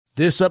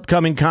This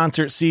upcoming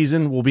concert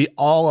season will be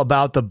all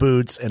about the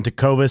boots, and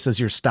Tecovas is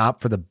your stop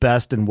for the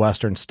best in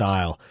Western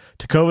style.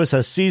 Tecovas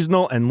has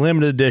seasonal and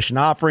limited edition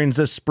offerings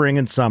this spring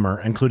and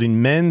summer,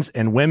 including men's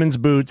and women's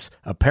boots,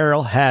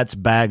 apparel, hats,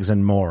 bags,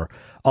 and more.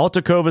 All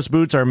Tecovas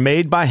boots are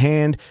made by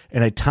hand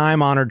in a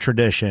time-honored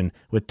tradition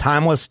with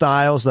timeless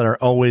styles that are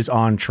always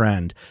on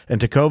trend. And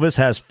Tecovas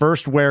has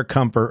first wear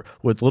comfort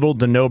with little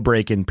to no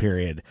break-in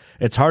period.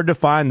 It's hard to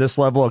find this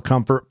level of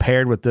comfort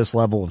paired with this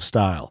level of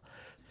style.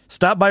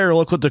 Stop by your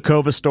local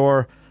Tecovas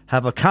store,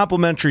 have a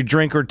complimentary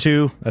drink or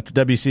two, that's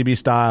WCB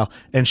style,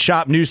 and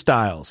shop new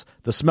styles.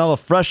 The smell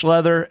of fresh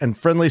leather and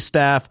friendly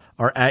staff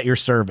are at your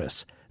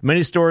service.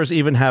 Many stores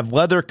even have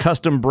leather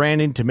custom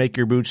branding to make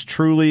your boots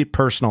truly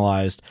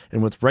personalized.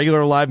 And with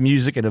regular live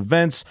music and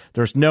events,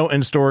 there's no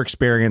in-store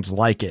experience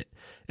like it.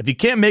 If you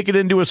can't make it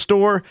into a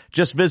store,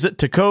 just visit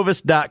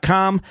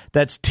tecovas.com.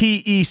 That's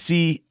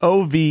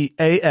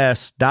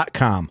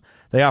TECOVAS.com.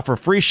 They offer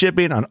free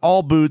shipping on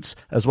all boots,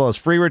 as well as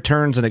free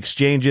returns and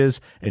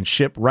exchanges, and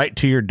ship right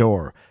to your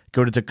door.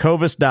 Go to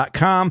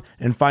tecovas.com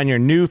and find your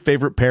new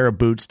favorite pair of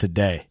boots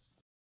today.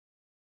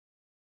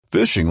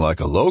 Fishing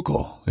like a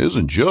local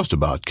isn't just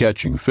about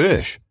catching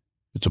fish.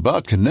 It's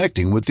about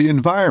connecting with the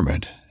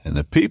environment and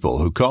the people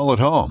who call it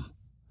home.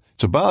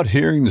 It's about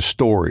hearing the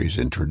stories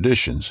and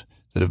traditions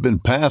that have been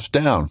passed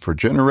down for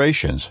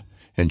generations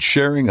and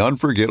sharing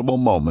unforgettable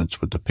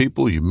moments with the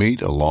people you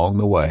meet along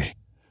the way.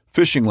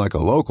 Fishing like a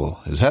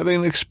local is having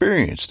an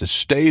experience that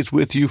stays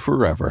with you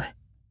forever.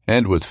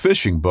 And with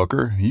Fishing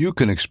Booker, you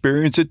can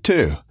experience it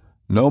too,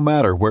 no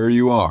matter where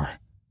you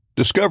are.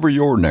 Discover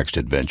your next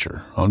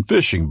adventure on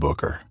Fishing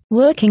Booker.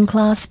 Working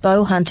Class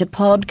Bowhunter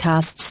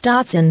podcast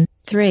starts in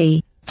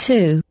 3,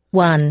 2,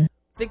 1.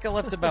 I think I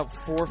left about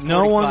 4:45.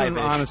 No one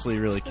honestly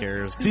really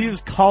cares. Steve's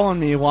calling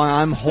me while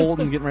I'm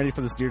holding, getting ready for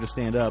this deer to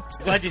stand up.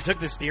 Glad you took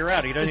this deer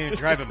out. He doesn't even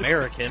drive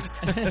American.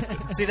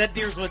 See, that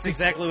deer's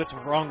exactly what's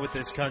wrong with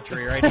this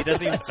country, right? He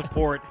doesn't even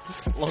support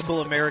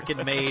local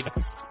American-made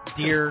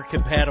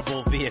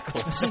deer-compatible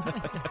vehicles.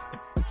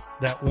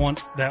 That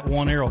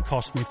one arrow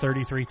cost me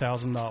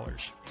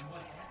 $33,000.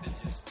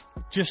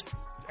 Just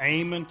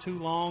aiming too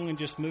long and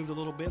just moved a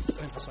little bit.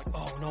 And it's like,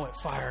 oh no, it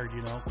fired,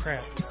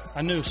 crap.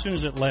 I knew as soon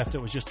as it left, it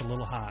was just a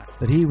little high.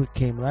 But he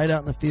came right out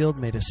in the field,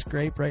 made a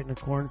scrape right in the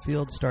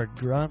cornfield, started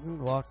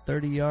grunting, walked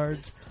 30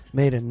 yards,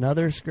 made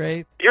another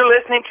scrape. You're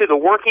listening to the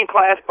Working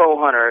Class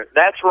Bowhunter.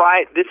 That's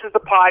right. This is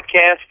the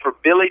podcast for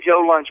Billy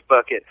Joe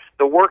Lunchbucket,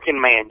 the working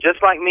man,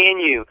 just like me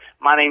and you.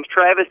 My name's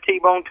Travis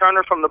T-Bone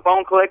Turner from The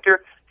Bone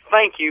Collector.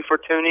 Thank you for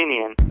tuning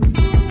in.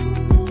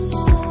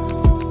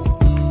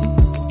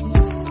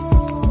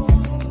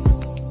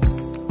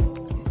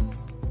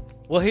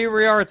 Well, here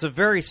we are. It's a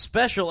very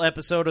special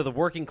episode of the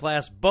Working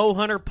Class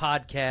Bowhunter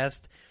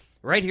podcast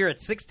right here at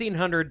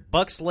 1600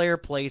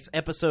 Buckslayer Place,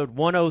 episode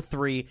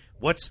 103.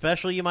 What's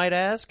special, you might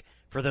ask?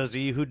 For those of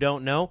you who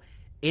don't know,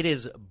 it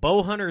is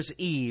Bowhunter's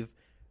Eve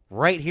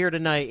right here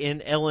tonight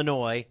in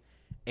Illinois,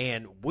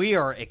 and we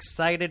are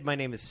excited. My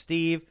name is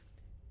Steve,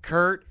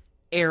 Kurt,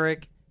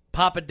 Eric,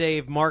 Papa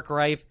Dave, Mark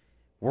Reif.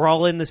 We're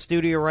all in the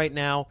studio right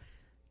now.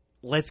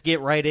 Let's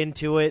get right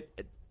into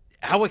it.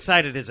 How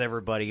excited is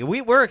everybody?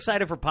 We're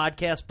excited for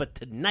podcasts, but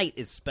tonight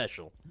is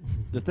special.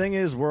 The thing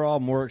is, we're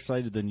all more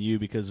excited than you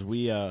because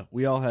we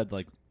all had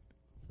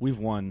we've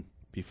won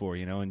before,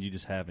 and you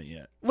just haven't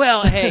yet.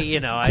 Well,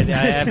 hey, I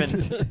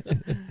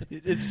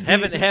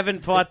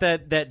haven't fought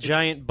that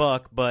giant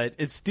buck, but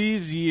it's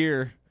Steve's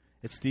year.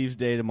 It's Steve's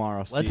day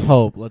tomorrow. Steve. Let's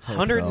hope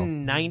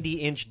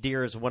 190-inch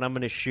deer is what I'm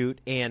going to shoot.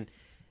 And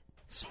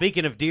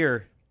speaking of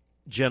deer,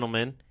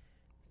 gentlemen,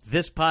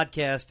 this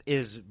podcast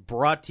is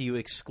brought to you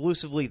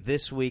exclusively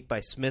this week by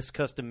Smith's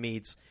Custom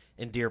Meats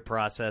and Deer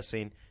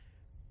Processing.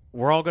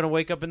 We're all going to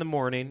wake up in the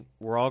morning.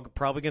 We're all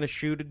probably going to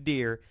shoot a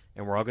deer,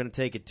 and we're all going to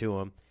take it to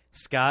him.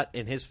 Scott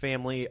and his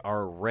family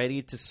are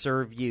ready to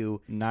serve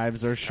you.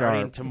 Knives are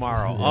starting sharp.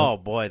 tomorrow. Yeah. Oh,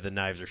 boy, the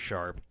knives are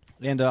sharp.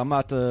 And I'm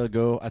about to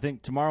go, I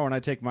think tomorrow when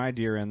I take my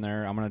deer in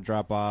there, I'm going to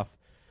drop off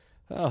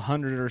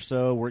 100 or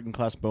so Working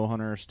Class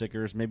Bowhunter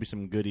stickers, maybe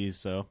some goodies.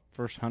 So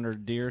first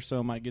 100 deer or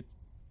so might get...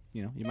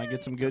 you might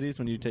get some goodies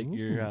when you take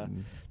your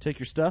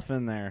stuff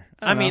in there.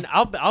 I mean,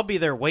 I'll be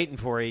there waiting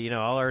for you.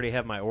 I'll already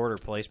have my order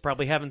placed.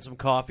 Probably having some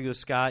coffee with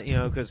Scott.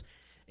 Because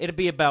it'll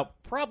be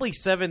about probably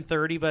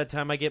 7:30 by the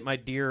time I get my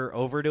deer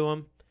over to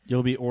him.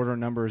 You'll be order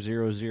number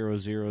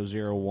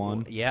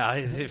 00001.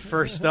 Yeah,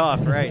 first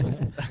off, right?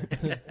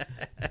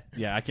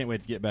 Yeah, I can't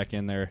wait to get back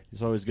in there.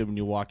 It's always good when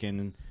you walk in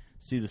and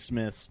see the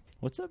Smiths.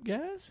 What's up,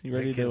 guys? You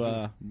ready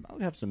to? I'll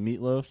have some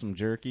meatloaf, some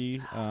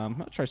jerky.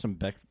 I'll try some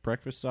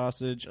breakfast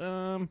sausage.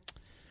 Better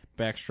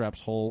backstraps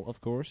whole, of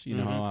course. You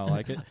know how I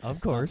like it. Of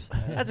course.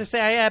 I just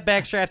say I add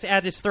backstraps. I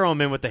just throw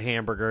them in with the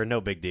hamburger.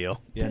 No big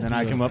deal. Yeah, and then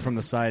I come up from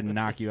the side and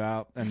knock you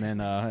out, and then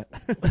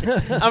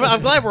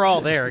I'm glad we're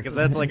all there because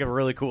that's like a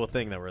really cool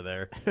thing that we're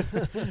there.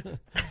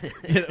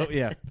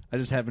 yeah, I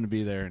just happen to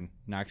be there and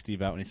knock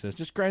Steve out when he says,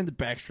 "Just grind the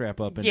backstrap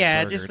up." In Yeah,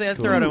 the burger. just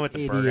It's throw it cool. in with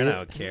the burger. I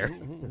don't care.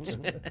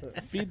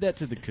 Feed that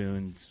to the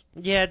coons.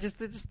 Yeah, just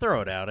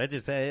throw it out.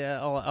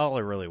 All I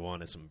really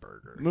want is some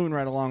burger. Moving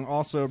right along,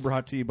 also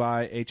brought to you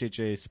by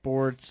HHA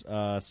Sports,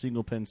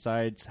 Single Pin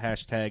Sites,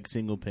 #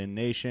 Single Pin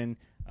Nation.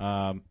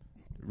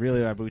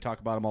 Really, we talk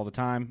about them all the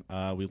time.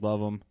 We love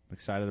them. I'm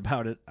excited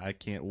about it. I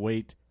can't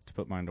wait to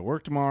put mine to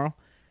work tomorrow.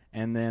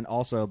 And then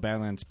also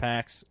Badlands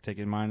Packs,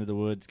 taking mine to the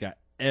woods. Got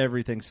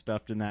everything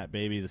stuffed in that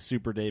baby. The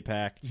Super Day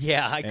Pack.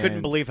 Yeah, I couldn't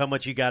And believe how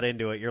much you got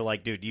into it. You're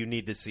like, dude, you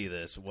need to see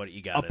this. What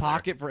you got? A in there.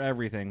 pocket for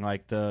everything,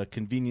 like the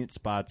convenient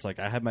spots. Like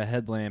I have my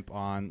headlamp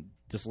on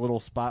this little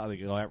spot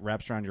that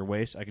wraps around your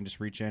waist. I can just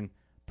reach in,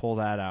 pull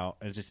that out.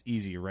 And it's just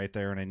easy right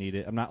there when I need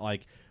it. I'm not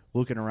like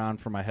looking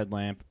around for my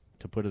headlamp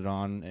to put it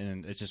on,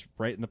 and it's just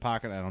right in the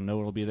pocket. I don't know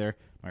it'll be there.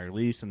 My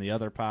release in the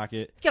other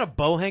pocket. You got a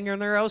bow hanger in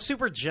there. I was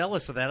super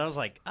jealous of that. I was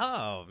like,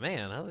 oh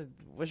man, I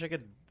wish I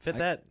could fit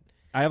that.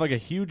 I have like a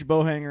huge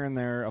bow hanger in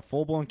there, a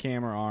full-blown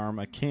camera arm,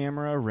 a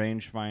camera,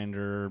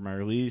 rangefinder, my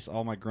release,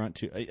 all my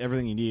grunt,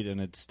 everything you need, and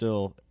it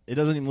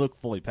doesn't even look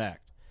fully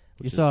packed.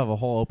 You still have a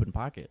whole open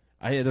pocket.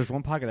 There's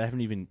one pocket I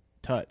haven't even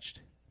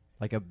touched.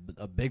 Like a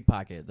big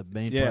pocket, the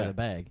main part of the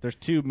bag. There's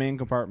two main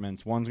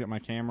compartments. One's got my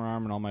camera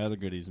arm and all my other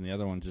goodies, and the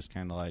other one's just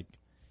kind of like...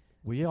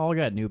 We all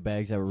got new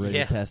bags that we're ready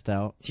to test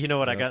out. Do you know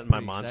what I got in my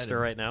Pretty monster excited.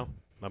 right now?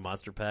 My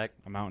monster pack?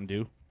 A Mountain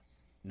Dew?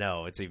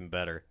 No, it's even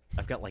better.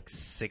 I've got like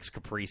 6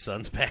 Capri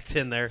Suns packed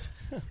in there.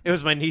 It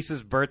was my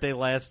niece's birthday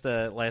last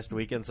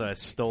weekend, so I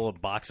stole a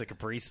box of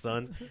Capri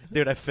Suns.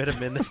 Dude, I fit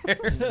them in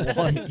there.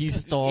 What? You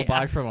stole a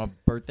box from a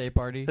birthday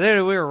party?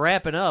 Then we were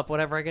wrapping up.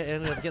 Whatever,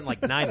 ended up getting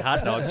like 9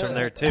 hot dogs from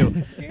there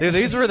too. Dude,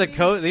 these were the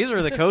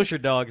kosher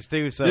dogs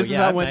too. So this is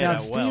how I it went made down.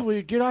 out Steve, well. will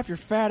you get off your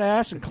fat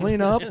ass and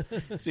clean up?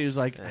 Steve was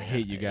like, I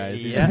hate you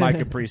guys. These Yeah. are my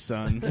Capri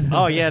Suns.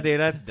 Oh yeah,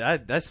 dude. I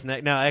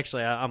snacked. No,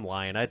 actually, I'm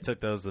lying. I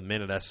took those the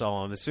minute I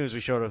saw them. As soon as we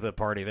showed up at the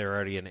party, they were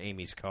already in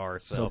Amy's car.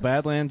 So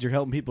Badlands, you're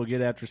helping people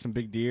get after some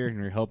big deer, and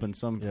you're helping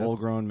some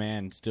full-grown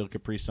man steal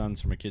Capri Suns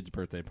from a kid's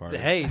birthday party.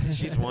 Hey,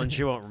 she's one.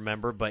 She won't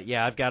remember, but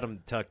yeah, I've got them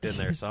tucked in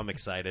there, so I'm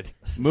excited.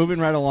 Moving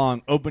right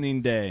along,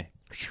 opening day.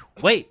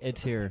 Wait,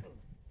 It's here.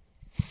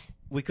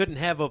 we couldn't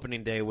have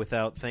opening day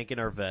without thanking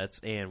our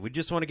vets, and we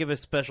just want to give a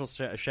special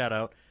shout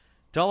out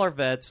to all our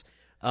vets,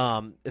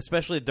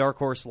 especially Dark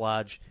Horse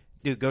Lodge.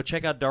 Dude, go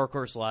check out Dark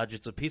Horse Lodge.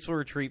 It's a peaceful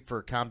retreat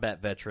for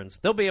combat veterans.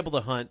 They'll be able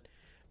to hunt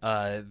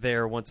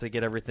there once they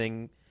get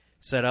everything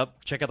set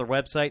up. Check out their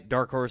website,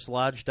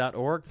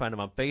 darkhorselodge.org. Find them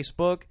on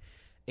Facebook.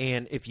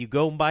 And if you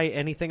go and buy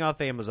anything off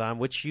Amazon,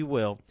 which you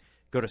will,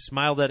 go to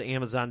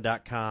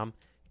smile.amazon.com.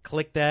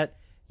 Click that.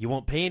 You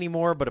won't pay any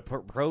more, but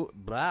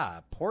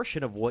a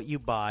portion of what you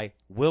buy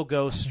will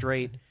go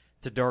straight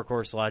to Dark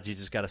Horse Lodge. You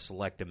just got to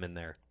select them in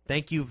there.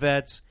 Thank you,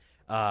 vets.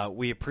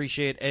 We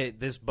appreciate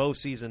this bow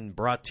season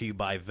brought to you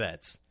by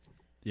vets.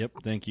 Yep,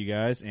 thank you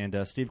guys.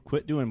 And Steve,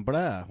 quit doing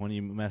blah when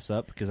you mess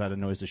up, because that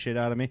annoys the shit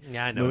out of me.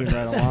 Yeah, I know. Moving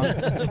right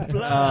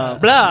along.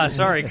 Blah.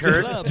 Sorry,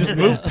 Kurt. Just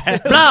move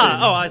past Blah.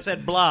 Oh, I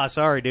said blah.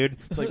 Sorry, dude.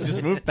 It's like,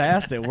 just move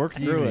past it. Work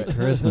through it.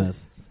 Christmas.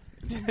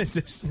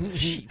 This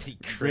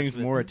brings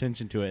more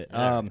attention to it.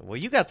 Well,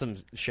 you got some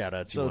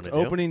shout-outs you So want it's to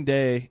do. opening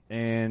day,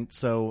 and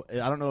so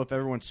I don't know if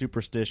everyone's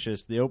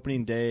superstitious. The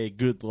opening day,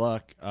 good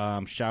luck,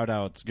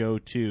 shout-outs go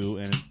to,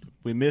 and if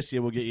we miss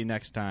you, we'll get you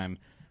next time.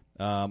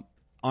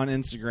 On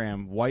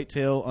Instagram,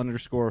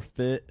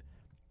 whitetail_fit.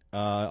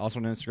 Also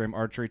on Instagram,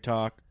 archery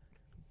talk.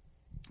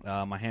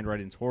 My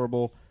handwriting's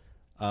horrible.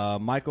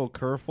 Michael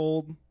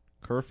Kerfield,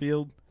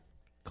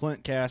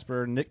 Clint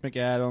Casper, Nick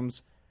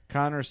McAdams,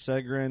 Connor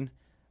Segrin,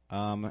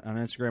 on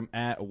Instagram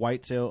at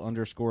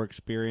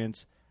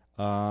whitetail_experience.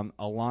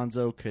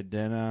 Alonzo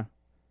Cadena.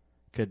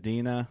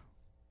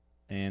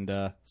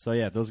 And so,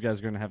 yeah, those guys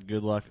are going to have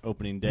good luck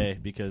opening day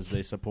because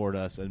they support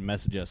us and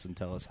message us and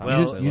tell us how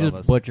much they You love just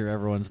us. butcher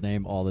everyone's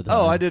name all the time.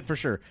 Oh, I did for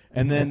sure.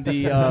 And then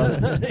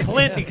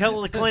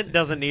the Clint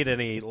doesn't need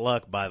any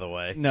luck, by the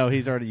way. no,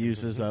 he's already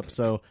used his up.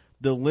 So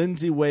the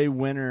Lindsay Way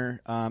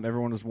winner,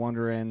 everyone was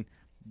wondering.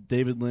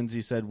 David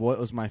Lindsay said, "What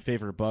was my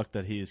favorite buck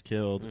that he has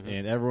killed?"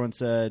 And everyone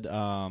said,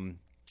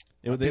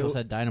 People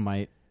said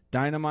dynamite.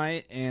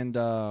 Dynamite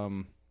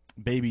and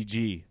Baby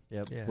G.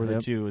 Yep. Yeah. Were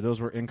the two.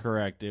 Those were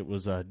incorrect. It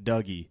was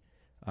Dougie.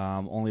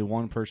 Only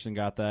one person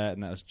got that,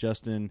 and that was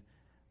Justin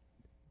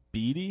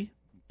Beatty,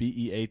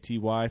 Beaty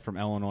from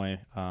Illinois.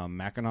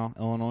 Mackinac,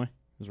 Illinois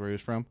is where he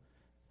was from.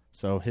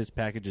 So his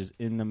package is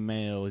in the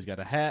mail. He's got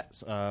a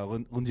hat,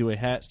 Lindsay Way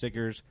hat,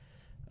 stickers,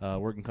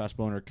 working class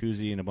boner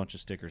koozie, and a bunch of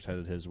stickers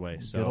headed his way.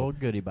 So Good old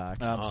goodie box.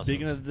 Awesome.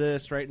 Speaking of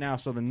this right now,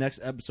 so the next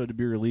episode to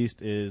be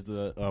released is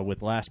the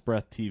with Last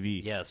Breath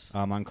TV. Yes.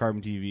 On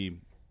Carbon TV.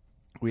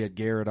 We had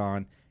Garrett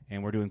on,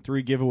 and we're doing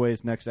 3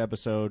 giveaways next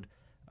episode.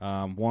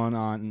 One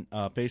on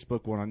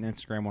Facebook, one on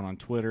Instagram, one on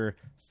Twitter.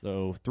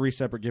 So 3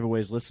 separate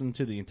giveaways. Listen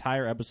to the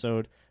entire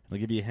episode. It'll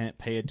give you a hint.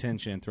 Pay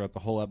attention throughout the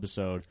whole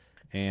episode,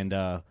 and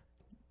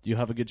you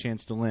have a good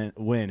chance to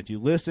win. If you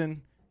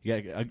listen,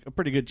 you got a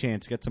pretty good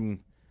chance. Get some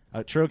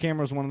trail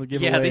cameras. One of the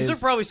giveaways. Yeah, these are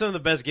probably some of the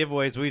best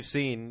giveaways we've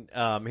seen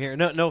here.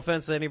 No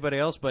offense to anybody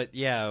else, but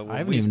yeah, I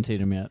haven't even seen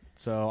them yet.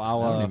 So I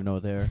don't even know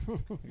what they are.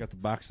 I got the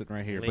box sitting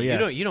right here. I mean, but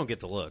yeah, you don't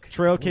get to look.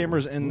 Trail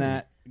cameras in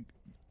that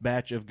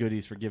batch of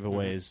goodies for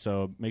giveaways.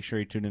 So make sure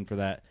you tune in for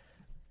that.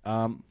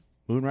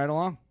 Moving right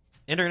along.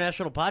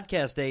 International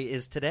Podcast Day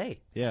is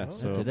today. Yeah,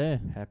 so today.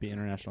 Happy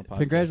International Podcast.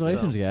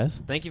 Congratulations, guys.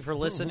 Thank you for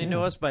listening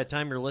to us. By the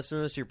time you're listening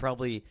to this, you're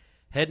probably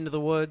heading to the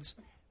woods,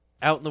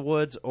 out in the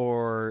woods,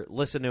 or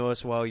listen to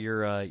us while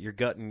you're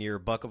gutting your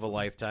buck of a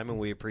lifetime, and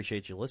we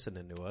appreciate you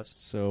listening to us.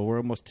 So we're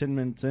almost 10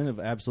 minutes in of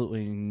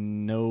absolutely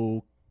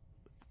no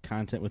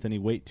content with any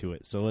weight to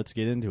it. So let's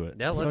get into it.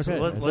 Yeah,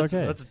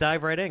 let's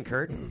dive right in,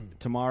 Kurt.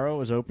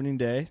 Tomorrow is opening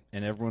day,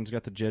 and everyone's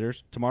got the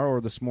jitters. Tomorrow or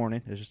this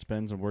morning. It just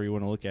depends on where you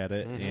want to look at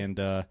it. And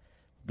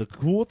the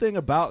cool thing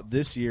about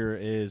this year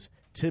is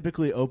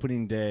typically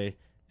opening day,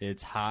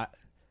 it's hot,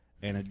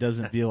 and it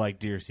doesn't feel like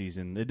deer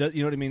season. It does,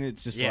 you know what I mean?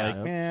 It's just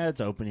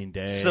it's opening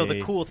day. So the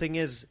cool thing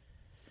is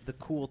the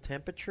cool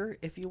temperature,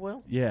 if you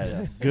will.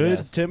 Yeah,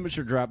 good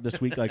temperature drop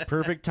this week, like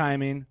perfect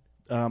timing.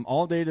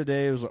 All day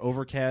today it was an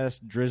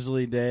overcast,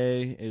 drizzly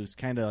day. It was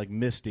kind of like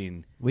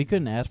misting. We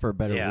couldn't ask for a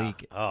better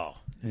week. Oh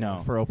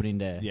no, for opening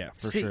day. Yeah,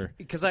 for sure.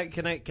 Because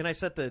can I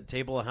set the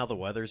table on how the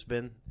weather's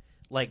been?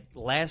 Like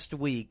last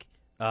week,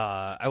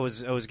 I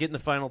was getting the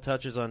final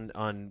touches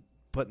on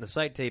putting the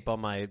sight tape on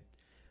my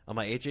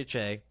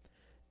HHA,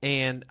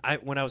 and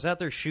when I was out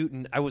there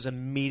shooting, I was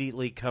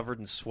immediately covered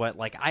in sweat.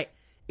 Like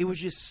it was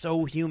just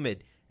so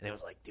humid, and it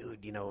was like,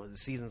 dude, the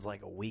season's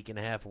like a week and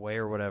a half away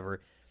or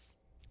whatever.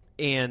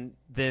 And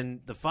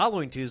then the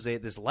following Tuesday,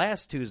 this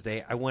last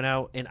Tuesday, I went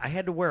out and I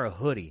had to wear a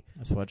hoodie.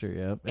 A sweatshirt,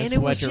 yeah. And it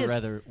was just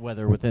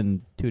weather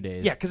within 2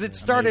 days. Yeah, because it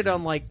started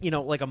on like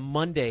a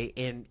Monday,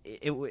 and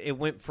it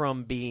went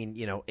from being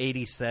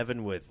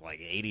 87 with like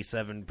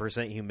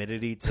 87%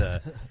 humidity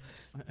to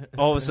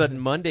all of a sudden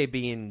Monday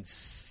being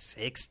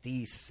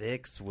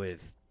 66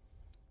 with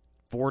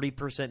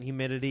 40%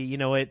 humidity.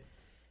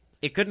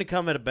 It couldn't have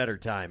come at a better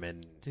time.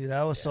 And dude,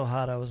 I was so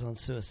hot I was on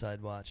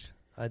suicide watch.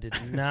 I did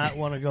not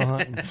want to go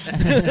hunting.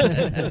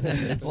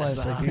 Well, I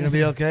was like, "You gonna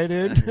be okay,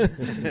 dude?"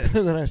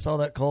 And then I saw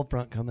that cold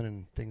front coming,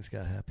 and things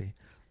got happy.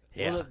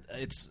 Yeah, well,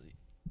 it's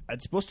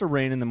supposed to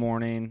rain in the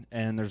morning,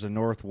 and there's a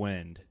north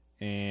wind.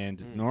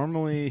 And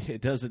normally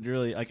it doesn't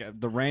really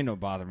the rain don't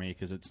bother me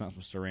because it's not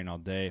supposed to rain all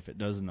day. If it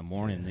does in the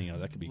morning, then,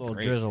 that could be a little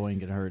great. drizzle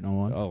ain't gonna hurt no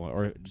one. Oh,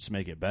 or just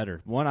make it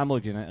better. One I'm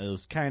looking at, it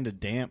was kind of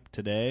damp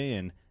today,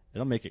 and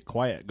it'll make it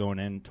quiet going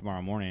in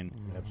tomorrow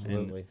morning.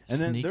 Absolutely. And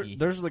then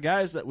there's the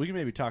guys that we can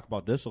maybe talk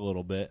about this a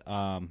little bit.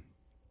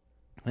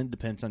 It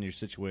depends on your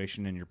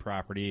situation and your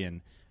property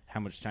and how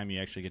much time you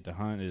actually get to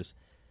hunt.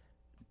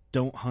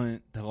 Don't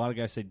hunt. A lot of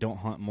guys say don't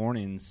hunt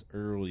mornings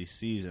early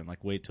season.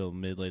 Like wait till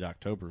late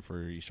October before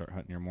you start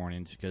hunting your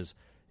mornings because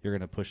you're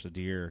going to push the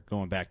deer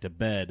going back to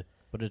bed.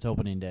 But it's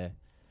opening day.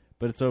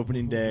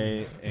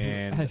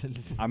 And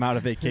I'm out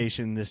of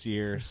vacation this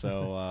year,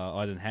 so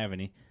I didn't have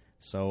any.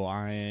 So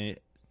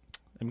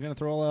I'm going to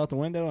throw all out the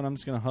window, and I'm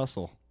just going to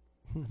hustle.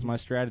 That's my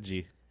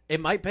strategy. It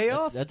might pay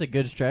off. That's a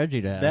good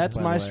strategy to have. That's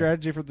my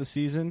strategy for the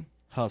season.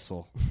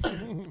 Hustle.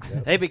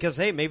 Hey,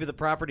 maybe the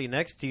property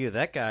next to you,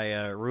 that guy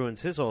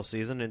ruins his whole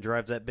season and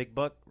drives that big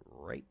buck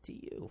right to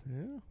you.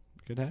 Yeah,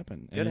 could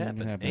happen. Could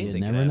happen. You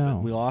never know.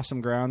 We lost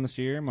some ground this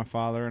year, my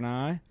father and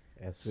I.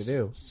 Yes, we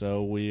do.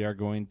 So we are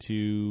going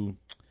to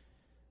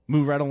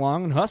move right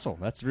along and hustle.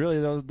 That's really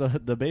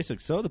the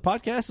basics. So the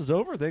podcast is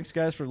over. Thanks,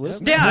 guys, for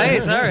listening. Yeah,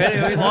 hey,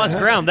 sorry, we lost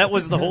ground. That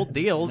was the whole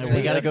deal. No,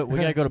 we gotta go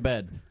to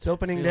bed. It's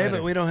opening day,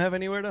 but we don't have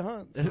anywhere to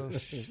hunt.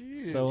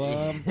 So,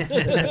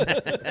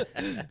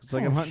 it's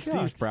like I'm hunting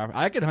Steve's property.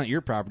 I could hunt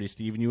your property,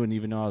 Steve, and you wouldn't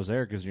even know I was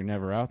there because you're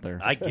never out there.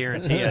 I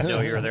guarantee I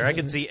know you're there. I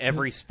can see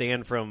every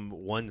stand from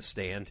one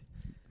stand.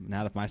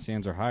 Not if my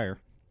stands are higher.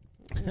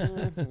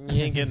 You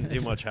ain't getting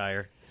too much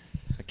higher.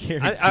 I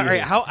guarantee. All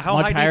right, how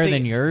much high higher do you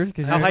think, than yours?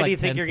 How high like do you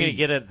think 10 you're going to feet.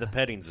 get at the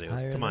petting zoo?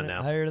 Come on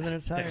now. Higher than a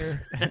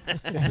tire.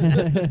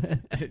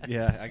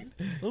 Yeah, a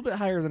little bit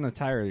higher than a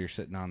tire you're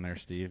sitting on there,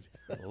 Steve.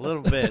 A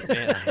little bit,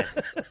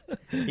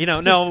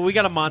 man. No, we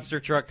got a monster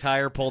truck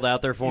tire pulled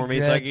out there for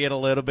me, so I can get a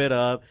little bit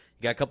up.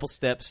 You got a couple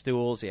step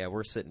stools. Yeah,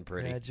 we're sitting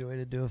pretty.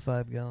 Graduated to a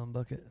 5-gallon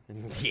bucket.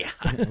 Yeah.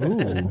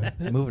 Ooh,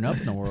 moving up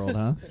in the world,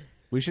 huh?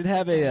 We should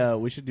have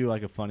we should do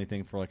like a funny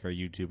thing for like our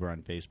YouTuber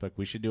on Facebook.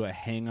 We should do a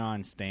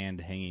hang-on stand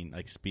hanging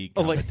speed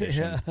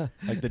competition,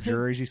 like the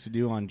juries used to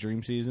do on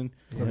Dream Season.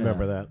 Yeah.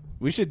 Remember that?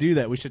 We should do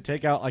that. We should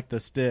take out like the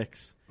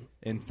sticks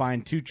and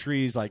find two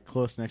trees like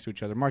close next to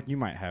each other. Mark, you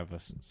might have a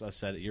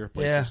set at your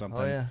place or something.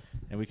 Oh, yeah.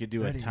 And we could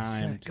do Ready, a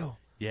time. set, go.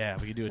 Yeah,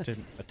 we could do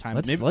a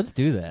time. Let's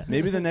do that.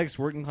 Maybe the next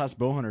working class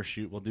bow hunter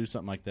shoot, we'll do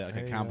something like that,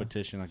 like a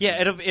competition. Like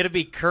it'll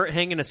be Kurt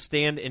hanging a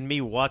stand and me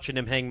watching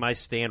him hang my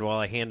stand while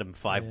I hand him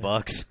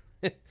 $5.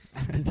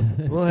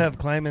 We'll have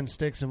climbing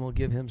sticks and we'll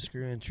give him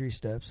screw-in tree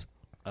steps.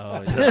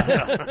 Oh,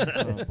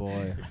 yeah. Oh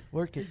boy.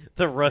 Work it.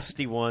 The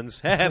rusty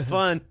ones. Have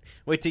fun.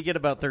 Wait till you get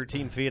about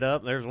 13 feet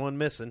up. There's one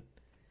missing.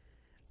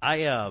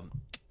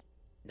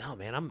 No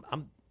man,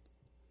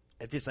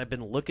 I've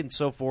been looking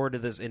so forward to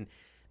this, and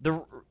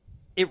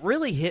it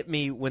really hit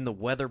me when the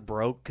weather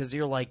broke, because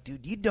you're like,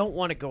 dude, you don't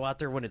want to go out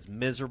there when it's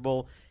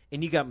miserable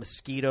and you got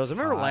mosquitoes. I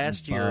remember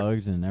last year,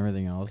 bugs and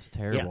everything else.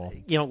 Terrible.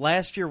 Yeah,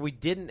 last year we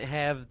didn't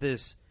have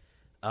this.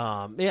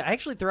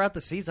 Actually, throughout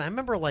the season, I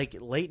remember like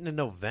late into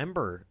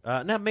November.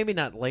 Maybe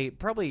not late,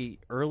 probably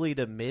early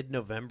to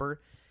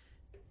mid-November.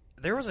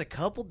 There was a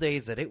couple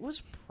days that it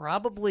was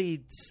probably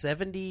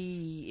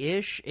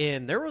 70-ish,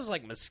 and there was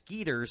like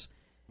mosquitoes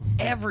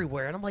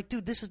everywhere. And I'm like,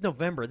 dude, this is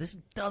November. This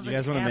doesn't. You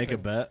guys want to make a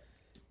bet?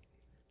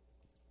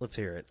 Let's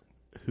hear it.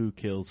 Who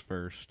kills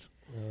first?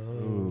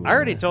 I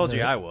already told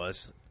you I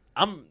was.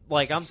 I'm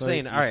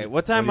saying, all right,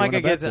 what time am I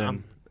going to get to?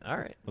 All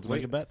right. Let's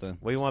make a bet then.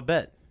 What do you want to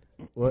bet?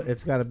 Well,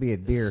 it's got to be a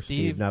deer,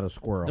 Steve, not a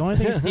squirrel. The only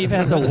thing Steve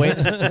has to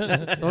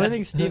the only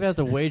thing Steve has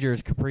to wager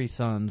is Capri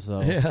Sun. So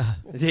Yeah.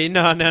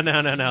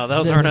 No.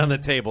 Those aren't on the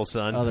table,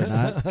 son. Oh, they're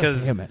not?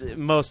 Because Damn it.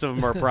 most of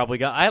them are probably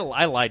gone.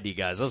 I lied to you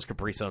guys. Those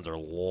Capri Suns are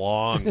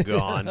long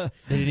gone.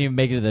 they didn't even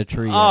make it to the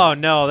tree. Oh,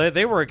 no.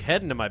 They were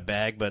heading to my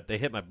bag, but they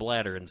hit my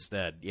bladder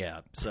instead. Yeah.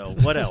 So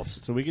what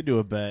else? So we could do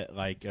a bet,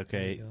 like,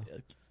 okay,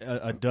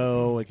 a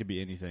doe, it could be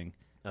anything.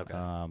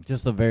 Okay.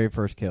 Just the very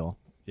first kill.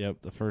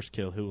 Yep, the first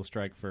kill. Who will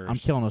strike first? I'm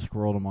killing a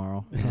squirrel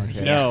tomorrow.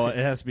 Okay. No, it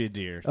has to be a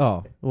deer.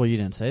 Oh, well, you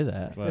didn't say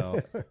that.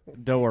 Well,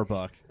 doe or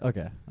buck.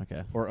 Okay.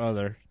 Or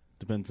other.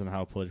 Depends on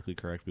how politically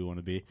correct we want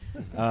to be.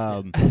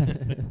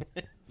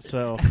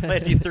 So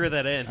Glad you threw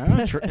that in. I don't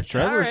know, Trevor's,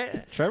 All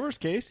right. Trevor's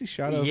case, he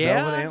shot a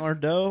Yeah. velvet antler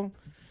doe.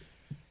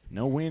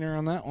 No wiener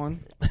on that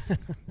one.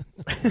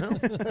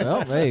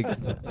 Well, hey,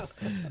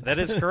 That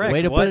is correct.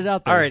 Way to put it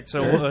out there. All right,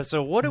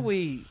 so what are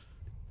we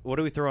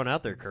throwing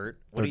out there, Kurt?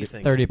 What do you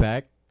think?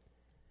 30-pack.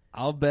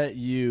 I'll bet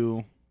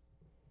you,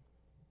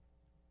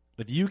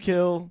 if you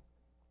kill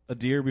a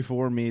deer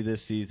before me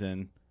this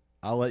season,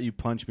 I'll let you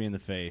punch me in the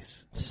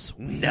face.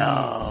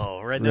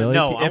 No, right? Really?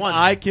 No. If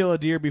I kill a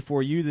deer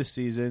before you this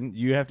season,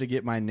 you have to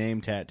get my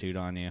name tattooed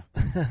on you.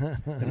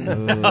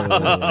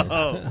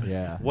 Oh,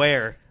 Yeah.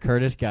 where?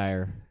 Curtis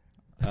Geyer.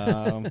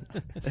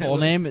 Full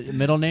name,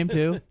 middle name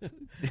too.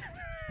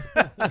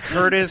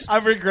 Curtis.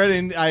 I'm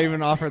regretting I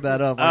even offered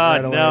that up.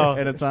 Oh, no.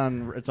 And it's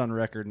on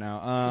record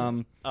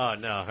now. Oh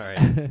no! All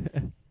right.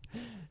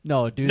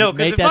 No, dude. No,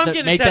 because make if that I'm the,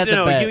 getting make that tattooed, the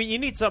no, bet. you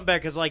need something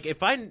back. Because like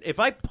if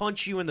I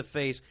punch you in the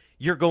face,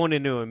 you're going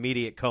into an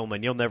immediate coma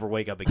and you'll never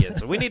wake up again.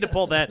 So we need to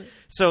pull that.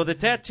 So the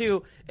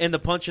tattoo and the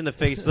punch in the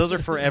face, those are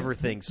forever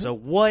things. So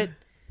what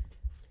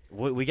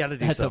we got to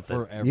do That's a something.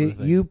 forever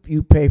thing.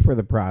 You pay for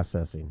the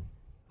processing.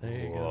 There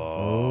you go.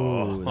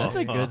 Oh, that's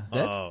a good.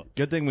 That's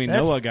Good thing we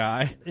That's- know a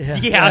guy.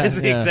 Yeah,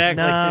 exactly.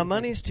 Nah,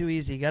 money's too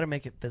easy. You got to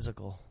make it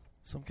physical.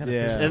 Some kind of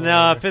Yeah. physical.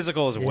 And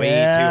physical is way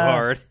too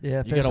hard. Yeah, you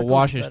got to physical's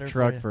wash his better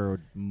truck you. for a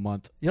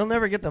month. You'll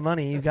never get the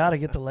money. You got to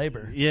get the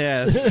labor.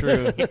 Yeah, that's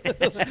true.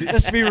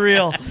 Let's be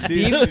real.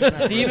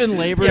 Steven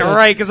Labor. Yeah,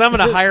 right. Because I'm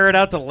going to hire it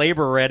out to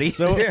labor ready.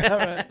 So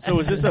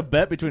is this a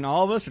bet between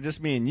all of us or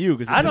just me and you?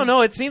 'Cause I don't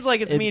know. It seems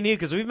like it's me and you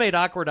because we've made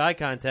awkward eye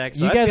contact.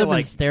 So You I guys feel have been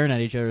like staring at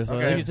each other, so I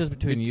Okay. think it's just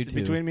between you two.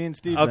 Between me and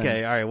Steve.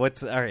 okay. then. All right.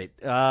 All right?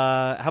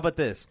 How about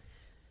this?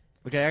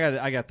 Okay,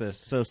 I got this.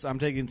 So I'm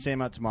taking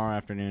Sam out tomorrow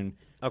afternoon.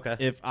 Okay.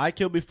 If I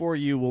kill before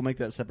you, we'll make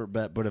that separate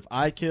bet. But if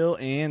I kill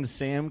and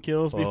Sam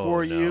kills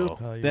before no. you, Oh,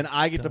 you're then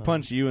I get to dumb.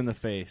 punch you in the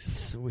face.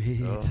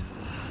 Sweet.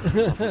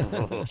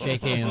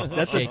 Shake hands.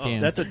 Shake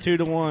hands. That's a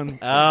 2-1.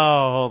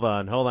 Oh,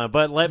 hold on.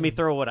 But let me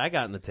throw what I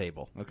got on the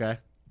table. Okay.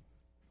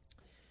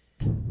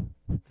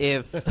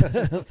 If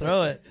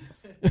Throw it.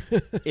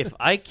 if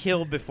I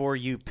kill before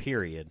you,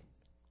 period,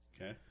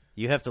 Okay.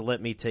 you have to let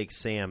me take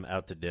Sam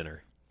out to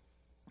dinner.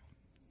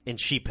 And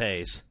she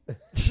pays.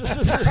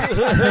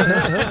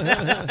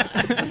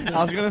 I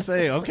was gonna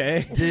say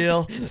okay.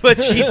 Deal. But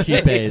she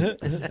she pays.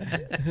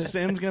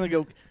 Sam's gonna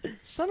go.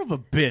 Son of a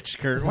bitch,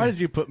 Kurt. Why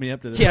did you put me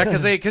up to this? Yeah,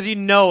 because you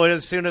know it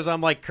as soon as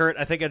I'm like, Kurt,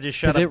 I think I just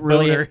shut up. Because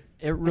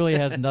it really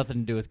has nothing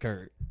to do with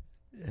Kurt.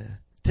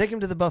 Take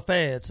him to the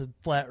buffet. It's a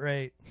flat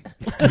rate.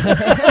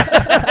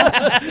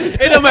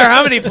 It don't matter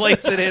how many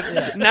plates it is.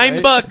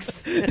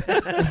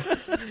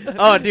 $9.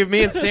 Oh, dude,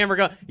 me and Sam are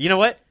going. You know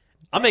what?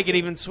 I'll make it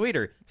even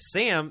sweeter.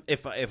 Sam,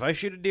 if I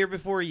shoot a deer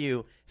before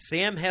you,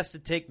 Sam has to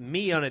take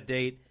me on a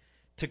date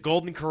to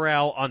Golden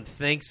Corral on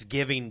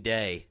Thanksgiving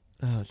Day.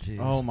 Oh, jeez.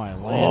 Oh my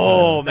lord.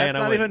 Oh, That's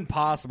man, not I even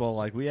possible.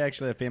 Like we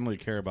actually have family we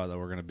care about that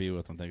we're gonna be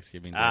with on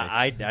Thanksgiving Day.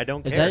 I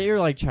don't care. Is that your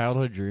like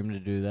childhood dream to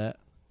do that?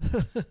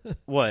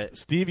 What?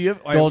 Steve, you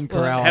have Golden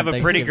Corral. Have on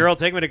a pretty Thanksgiving. girl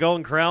take me to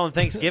Golden Corral on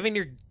Thanksgiving?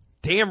 You're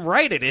damn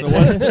right it is.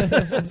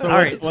 So All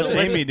right, what's so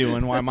let's- Amy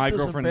doing? Why my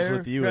Does a girlfriend is bear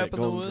with you crap at in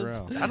the Golden woods?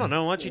 Corral? I don't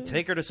know. Why don't you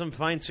take her to some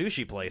fine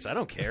sushi place? I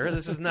don't care.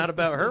 This is not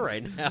about her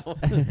right now.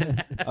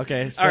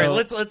 Okay, so All right,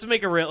 let's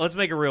make a real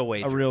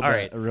wager. a real All bet,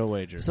 right. a real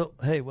wager. So,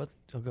 hey, what?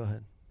 Oh, go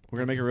ahead. We're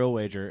gonna make a real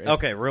wager.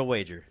 Okay, real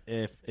wager.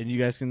 And you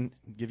guys can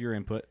give your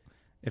input.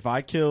 If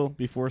I kill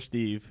before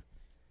Steve,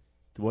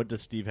 what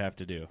does Steve have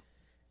to do?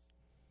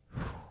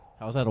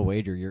 How's that a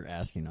wager you're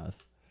asking us?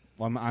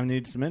 Well, I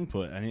need some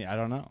input. I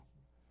don't know.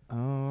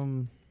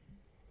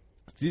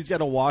 Steve's got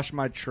to wash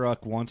my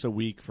truck once a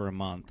week for a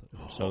month.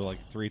 So like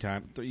 3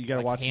 times. You got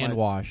to watch hand my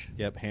wash.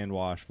 Yep, hand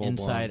wash. Full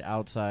Inside, blown.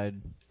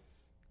 outside.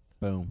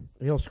 Boom.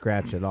 He'll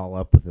scratch it all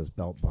up with his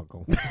belt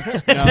buckle. Dude,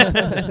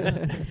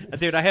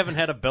 I haven't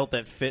had a belt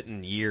that fit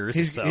in years.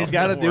 He's so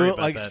got to don't do worry it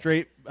about like that.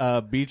 straight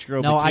beach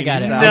girl. No, I bikini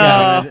got it.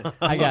 style.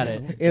 I got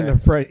it. In the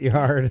front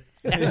yard.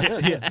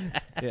 Yeah.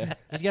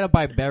 He's got to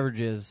buy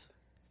beverages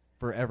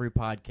for every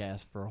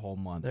podcast for a whole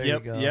month. There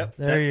Yep, you go. yep.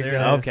 There you There go.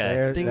 it is.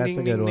 Okay. Ding, That's ding,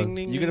 a ding, good ding, one.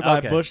 ding. You're gonna buy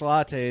Okay. Busch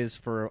lattes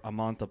for a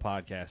month of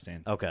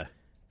podcasting. Okay.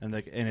 And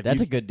if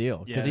That's you, a good deal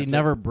Yeah, because he that's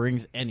never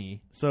brings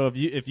any. So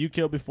if you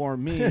kill before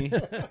me,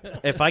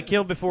 If I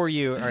kill before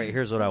you, all right,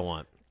 here's what I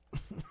want.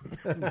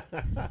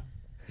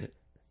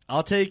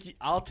 I'll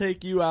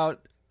take you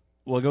out.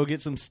 We'll go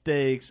get some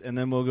steaks, and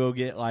then we'll go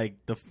get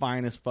like the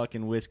finest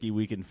fucking whiskey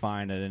we can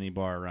find at any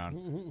bar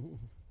around.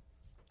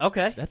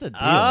 Okay. That's a deal.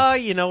 Oh,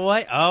 you know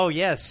what? Oh,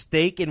 yeah,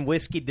 steak and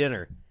whiskey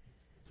dinner.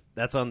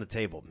 That's on the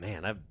table.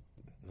 Man, I Did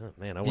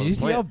you wasn't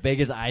see how planning. big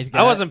his eyes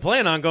got? I wasn't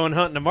planning on going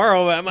hunting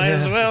tomorrow, but I might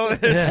as well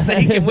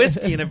steak and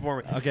whiskey in it for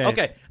me.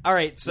 Okay. All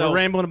right. So we're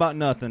rambling about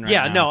nothing right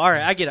yeah, now. no. All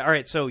right, I get it. All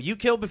right. So you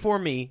kill before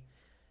me.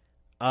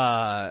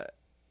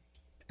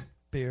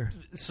 Beer.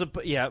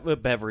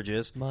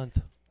 Beverages.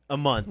 Month. A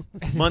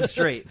month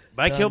straight.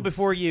 But I Done. kill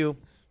before you.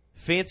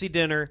 Fancy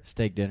dinner.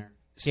 Steak dinner.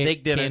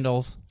 Steak dinner.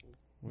 Candles.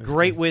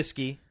 Great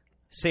whiskey.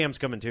 Sam's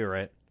coming too,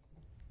 right?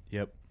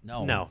 Yep.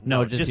 No,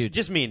 just you.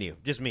 just me and you.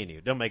 Just me and you.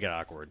 Don't make it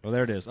awkward. Well,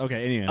 there it is.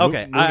 Okay. Anyway.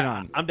 Okay, Moving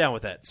on. I'm down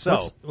with that.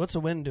 So What's the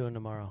wind doing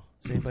tomorrow?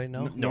 Does anybody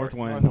know? North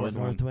wind.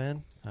 North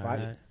wind. All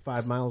right.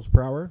 5 miles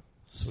per hour.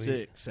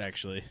 Sweet. 6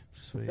 actually.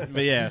 Sweet.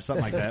 But yeah,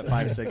 something like that.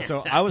 5, 6.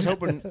 So I was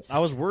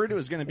worried it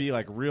was going to be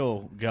like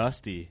real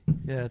gusty.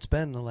 Yeah, it's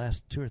been the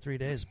last 2 or 3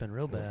 days. It's been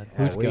real bad.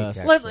 Who's week, Gus?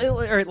 actually.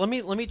 all right, let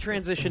me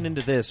transition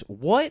into this.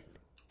 What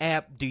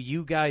app do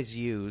you guys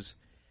use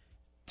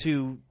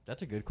to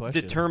That's a good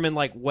question. determine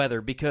like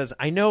weather? Because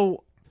I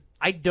know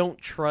I don't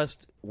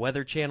trust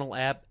Weather Channel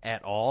app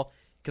at all.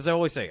 Because I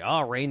always say,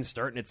 "Oh, rain's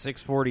starting at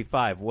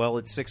 6:45." Well,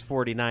 it's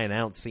 6:49. I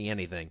don't see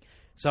anything,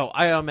 so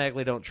I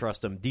automatically don't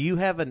trust them. Do you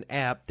have an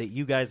app that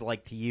you guys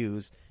like to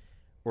use,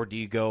 or do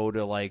you go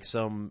to like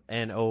some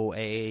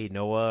NOAA,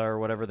 NOAA, or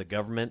whatever the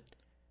government?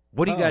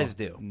 What do you guys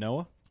do?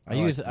 Noah? I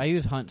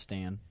use Hunt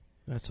Stand.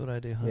 That's what I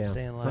do. Hunt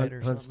stand light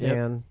or Hunt something.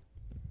 stand.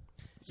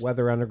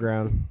 Weather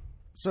Underground.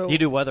 So You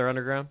do Weather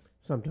Underground?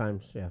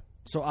 Sometimes, yeah.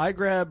 So I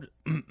grabbed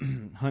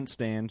Hunt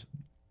Stand.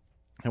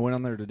 I went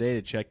on there today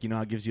to check. You know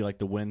how it gives you like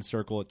the wind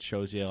circle? It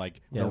shows you like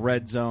the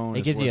red zone. It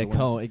is gives where you a the wind-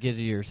 cone. It gives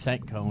you your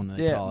scent cone.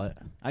 They call it.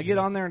 I get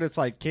on there and it's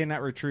like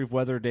cannot retrieve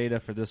weather data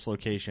for this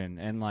location,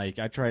 and like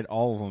I tried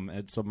all of them,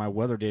 and so my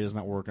weather data is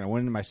not working. I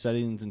went into my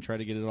settings and tried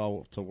to get it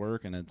all to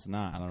work, and it's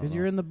not. I don't know. Because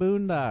you're in the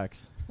boondocks.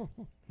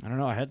 I don't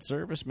know. I had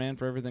service, man,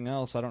 for everything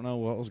else. I don't know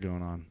what was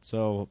going on.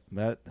 So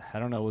that I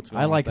don't know what's going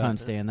on. I like with that. Hunt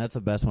Stand. That's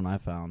the best one I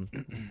found.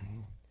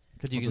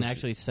 Because you I'll can just-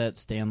 actually set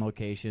stand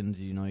locations.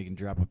 You know, you can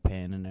drop a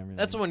pin and everything.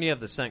 That's the one you have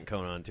the scent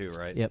cone on too,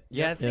 right? Yep.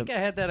 Yeah, I Yep. think I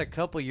had that a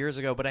couple years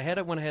ago, but I had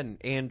it when I had an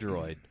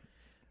Android.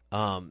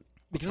 Because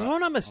if I'm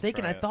not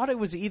mistaken, I thought it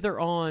was either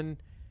on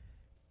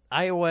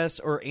iOS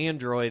or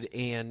Android,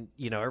 and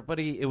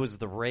everybody, it was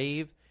the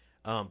rave.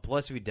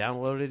 Plus, if you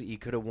downloaded it, you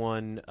could have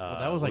won Well,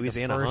 that was like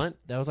Louisiana the first, Hunt.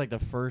 That was like the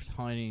first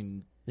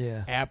hunting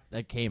Yeah. app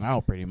that came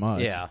out, pretty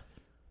much. Yeah.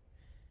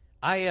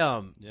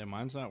 Yeah,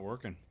 mine's not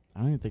working. I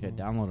don't even think I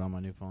downloaded it on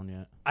my new phone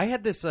yet. I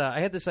had this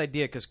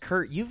idea because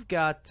Kurt, you've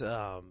got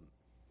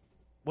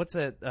what's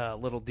that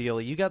little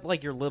deal? You got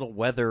like your little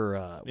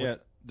weather. Yeah,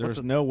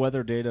 there's no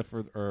weather data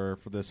for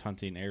this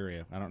hunting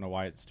area. I don't know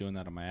why it's doing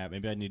that on my app.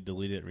 Maybe I need to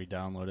delete it and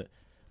re-download it.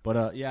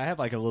 But yeah, I have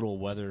like a little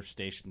weather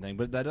station thing,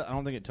 but I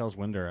don't think it tells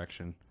wind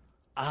direction.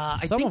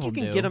 I Some think of you them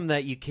can do. get them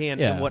that you can.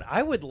 Yeah. And what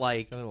I would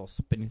like, Got a little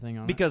spinny thing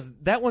on because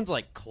that one's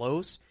like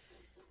close.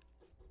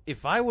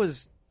 If I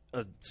was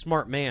a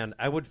smart man,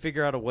 I would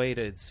figure out a way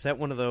to set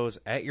one of those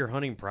at your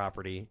hunting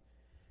property,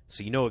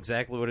 so you know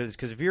exactly what it is.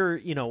 Because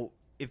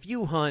if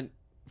you hunt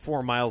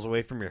 4 miles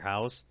away from your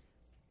house,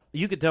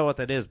 you could tell what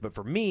that is. But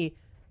for me,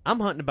 I'm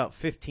hunting about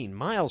 15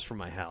 miles from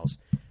my house,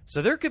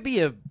 so there could be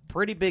a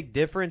pretty big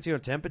difference,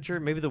 temperature.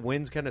 Maybe the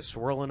wind's kind of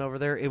swirling over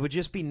there. It would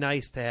just be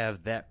nice to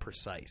have that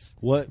precise.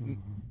 What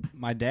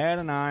my dad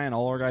and I and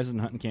all our guys in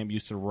hunting camp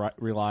used to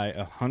rely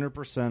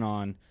 100%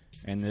 on,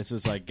 and this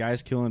is like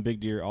guys killing big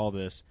deer, all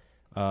this,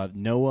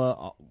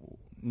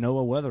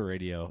 NOAA weather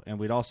radio, and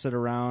we'd all sit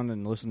around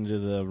and listen to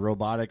the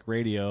robotic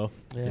radio.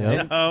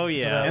 Yeah. Oh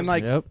yeah, And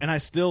like, Yep. and I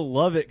still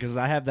love it because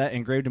I have that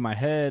engraved in my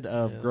head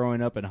of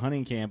growing up in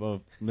hunting camp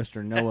of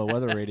Mr. NOAA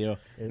weather radio.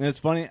 And it's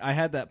funny, I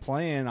had that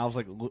playing. I was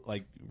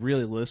like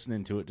really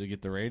listening to it to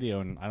get the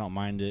radio, and I don't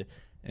mind it.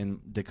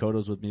 And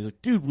Dakota's with me. He's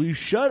like, dude, will you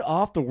shut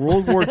off the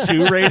World War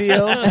II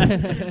radio?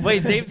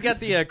 Wait, Dave's got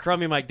the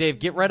crummy mic. Dave,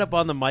 get right up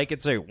on the mic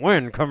and say,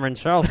 "Wind coming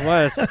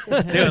southwest." Do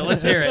it.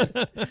 Let's hear it.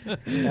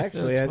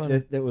 Actually,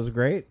 it was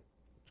great.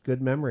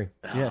 Good memory.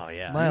 Oh,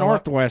 yeah. My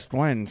Northwest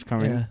winds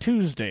coming Yeah.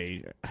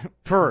 Tuesday.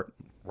 For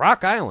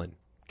Rock Island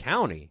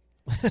County,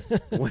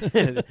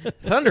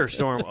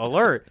 thunderstorm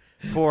alert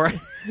for...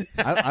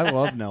 I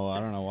love NOAA. I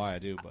don't know why I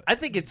do, but I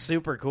think it's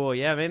super cool.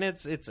 Yeah, I mean,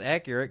 it's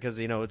accurate because,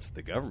 it's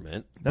the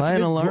government. Buy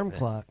an alarm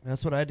clock.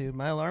 That's what I do.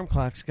 My alarm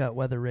clock's got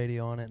weather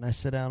radio on it, and I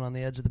sit down on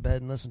the edge of the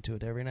bed and listen to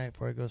it every night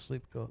before I go to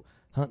sleep, go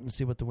hunt and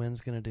see what the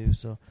wind's going to do.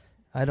 So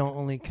I don't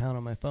only count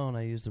on my phone.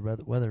 I use the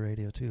weather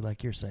radio, too,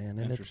 like you're saying.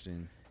 And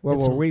interesting. Well,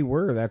 It's where we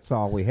were, that's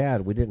all we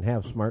had. We didn't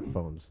have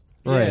smartphones.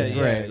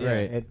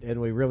 Right.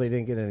 And we really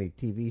didn't get any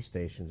TV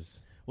stations.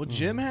 Well,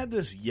 Jim had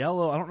this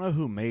yellow, I don't know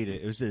who made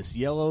it. It was this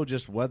yellow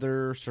just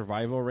weather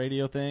survival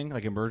radio thing,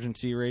 like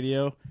emergency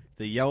radio.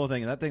 The yellow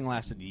thing, and that thing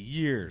lasted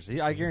years.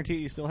 I guarantee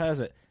he still has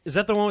it. Is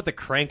that the one with the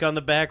crank on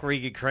the back where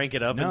you could crank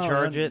it up and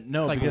charge it?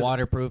 No, It's like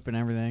waterproof and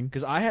everything.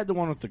 Because I had the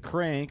one with the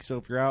crank, so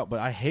if you're out, but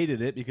I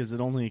hated it because it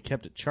only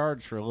kept it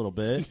charged for a little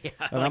bit. Yeah,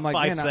 and like I'm like,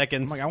 5 man,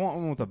 seconds. I want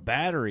one with a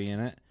battery in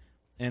it.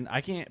 And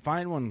I can't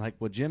find one like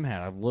what Jim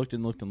had. I've looked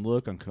and looked and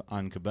looked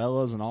on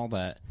Cabela's and all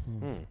that.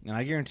 And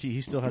I guarantee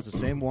he still has the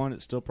same one.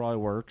 It still probably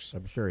works.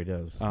 I'm sure he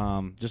does.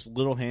 Just a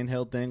little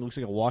handheld thing. Looks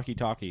like a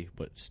walkie-talkie,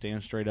 but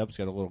stands straight up. It's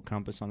got a little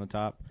compass on the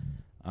top.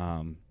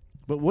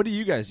 But what do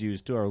you guys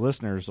use, to our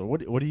listeners? Or what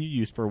do you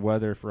use for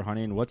weather, for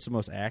hunting? What's the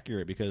most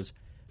accurate? Because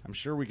I'm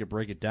sure we could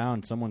break it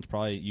down. Someone's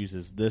probably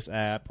uses this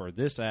app or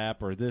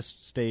this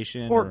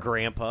station. Or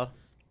Grandpa.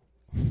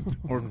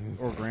 or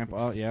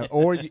Grandpa, yeah.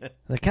 Or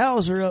the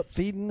cows are up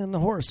feeding and the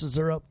horses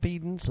are up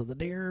feeding, so the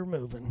deer are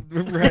moving.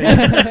 Right.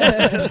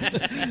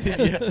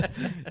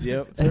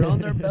 Yep. They're on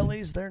their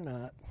bellies. They're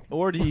not.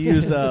 Or do you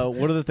use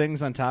what are the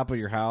things on top of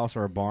your house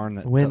or a barn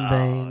that wind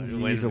vane?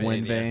 You use a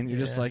wind vane. You're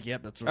just Yeah. like,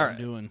 yep, that's what All I'm right.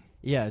 doing.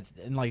 Yeah, it's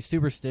and like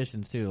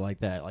superstitions too, like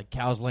that, like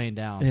cows laying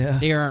down. Yeah.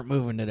 Deer aren't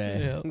moving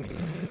today.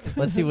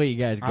 Let's see what you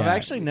guys got. I've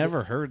actually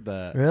never heard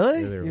that.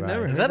 Really? Neither You've have I.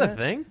 never Is heard that a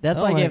thing? That's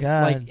Oh like my if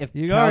God. if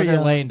You cows are are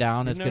young. laying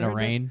down, You've it's never gonna heard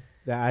that? rain.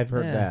 Yeah, I've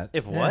heard Yeah. that.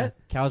 If Yeah. what?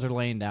 Cows are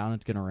laying down,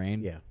 it's gonna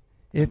rain. Yeah.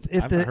 If I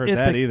haven't heard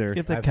that either.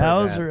 If the I've heard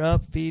cows that. are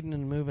up feeding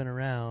and moving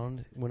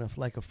around, when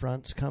like a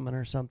front's coming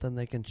or something,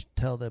 they can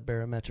tell the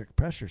barometric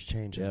pressure's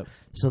changing. Yep.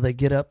 So they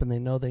get up and they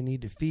know they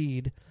need to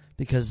feed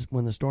because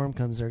when the storm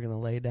comes, they're going to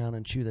lay down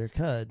and chew their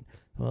cud.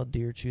 Well,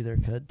 deer chew their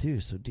cud too,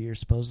 so deer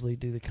supposedly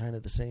do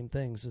the same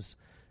things as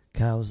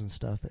cows and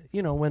stuff.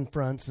 When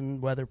fronts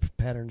and weather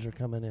patterns are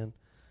coming in.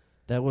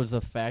 That was the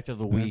fact of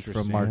the week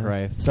from Interesting. Mark Yeah.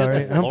 Reif.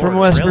 Sorry, Good I'm Lord, from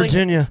West really?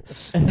 Virginia.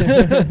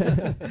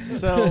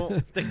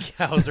 So The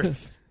cows are...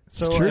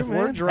 So It's true, if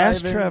we're man. driving,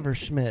 Ask Trevor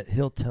Schmidt;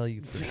 he'll tell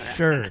you for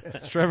sure.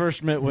 Trevor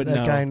Schmidt would That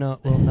know.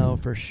 guy will know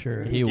for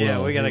sure. He Yeah,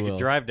 will, we got he to will.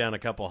 drive down a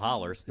couple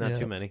hollers. Not Yeah.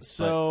 too many.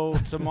 So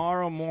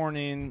tomorrow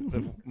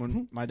morning,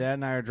 when my dad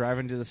and I are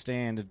driving to the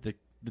stand, if the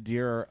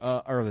deer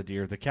are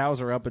the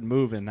cows are up and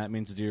moving, that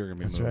means the deer are gonna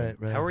be That's moving. right.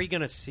 But how are you going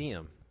to see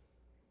them?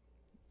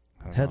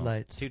 I don't know.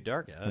 Headlights. Too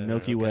dark. The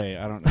Milky Way.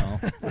 I don't know.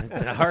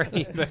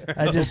 Already better.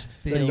 I just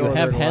So feel you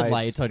have Northern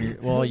headlights on your.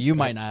 Well, you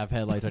might not have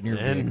headlights on your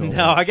vehicle.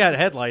 No, I got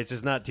headlights.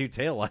 It's not two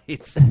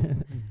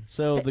taillights.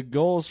 So the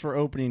goals for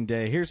opening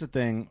day. Here's the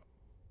thing: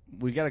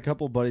 we got a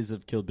couple buddies that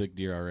have killed big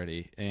deer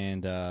already,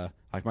 and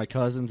like my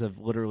cousins have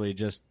literally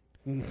just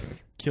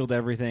killed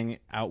everything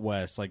out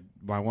west. Like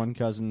my one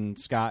cousin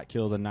Scott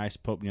killed a nice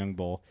Pope and Young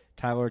bull.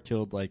 Tyler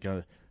killed like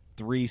a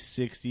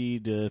 360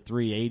 to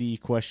 380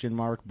 question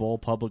mark bull,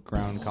 public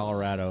ground in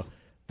Colorado.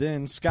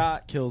 Then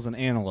Scott kills an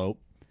antelope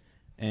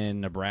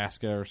in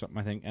Nebraska or something,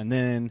 I think. And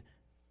then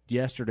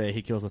yesterday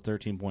he kills a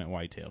 13-point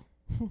whitetail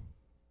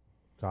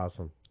It's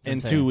awesome. in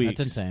Insane. 2 weeks.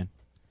 That's insane.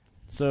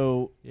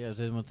 So Yeah, it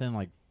was within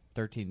like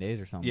 13 days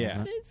or something. yeah,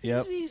 wasn't it?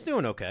 yep. He's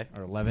doing okay.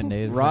 Or 11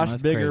 days. or Ross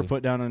something. That's Bigger crazy.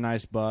 put down a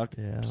nice buck.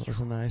 Yeah, that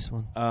was a nice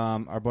one.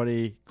 Our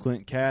buddy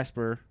Clint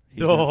Casper.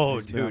 he's Oh,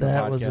 he's dude. on the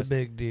That was a podcast.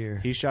 big deer.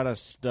 He shot a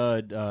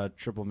stud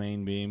triple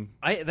main beam.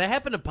 That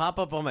happened to pop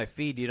up on my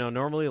feed.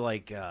 Normally,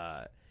 like,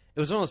 it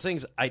was one of those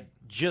things I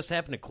just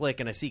happened to click,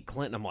 and I see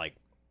Clint, and I'm like,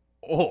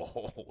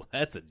 oh,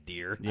 that's a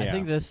deer. Yeah. I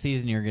think this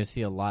season you're going to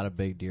see a lot of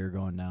big deer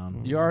going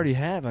down. You already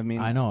have. I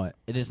mean, I know it.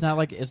 It is not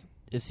like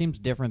it seems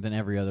different than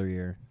every other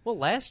year. Well,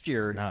 last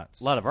year, It's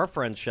nuts. a lot of our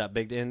friends shot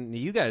big, and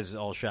you guys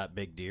all shot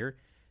big deer.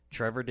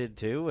 Trevor did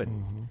too,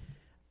 and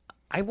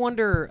I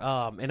wonder.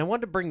 And I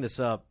wanted to bring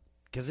this up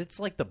because it's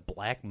like the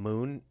black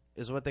moon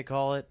is what they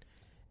call it,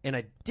 and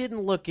I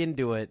didn't look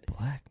into it.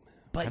 Black moon.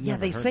 But I've yeah,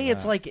 never they heard say of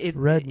it's that. like it.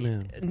 Red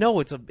moon. No,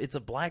 it's a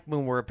black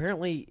moon where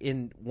apparently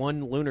in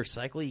one lunar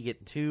cycle you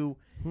get two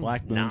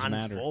Black moons matter.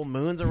 non-full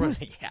moons or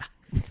whatever. Yeah,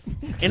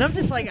 and I'm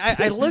just like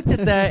I looked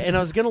at that and I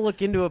was gonna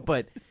look into it,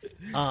 but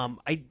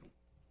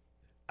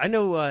I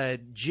know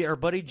our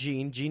buddy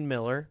Gene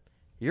Miller,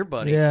 your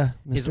buddy, Yeah,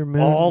 is Mr.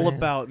 Moon. all man.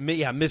 about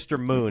Mr.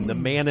 Moon, the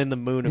man in the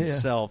moon Yeah.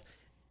 himself,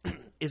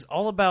 is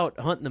all about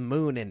hunting the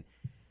moon. And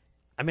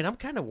I mean, I'm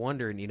kind of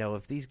wondering,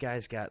 if these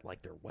guys got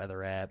like their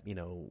weather app,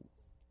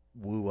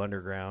 Woo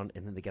Underground,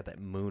 and then they got that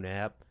moon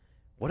app.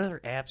 What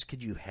other apps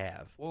could you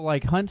have? Well,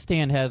 like Hunt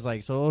Stand has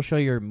like, so it'll show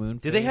your moon.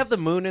 Do they phase. have the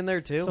moon in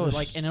there too? So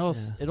like, and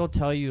it'll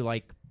tell you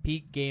like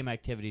peak game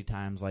activity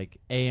times, like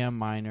AM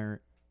minor,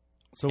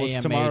 So what's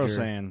AM tomorrow major.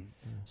 saying?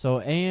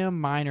 So AM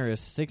minor is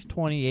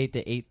 6:28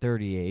 to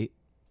 8:38.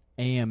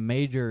 AM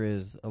major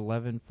is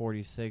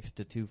 11:46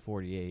 to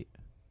 2:48,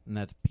 and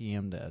that's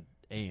PM to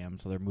AM.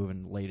 So they're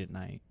moving late at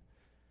night.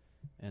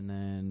 And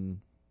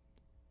then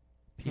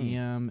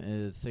PM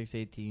is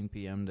 6:18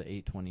 PM to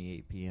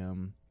 8:28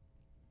 PM.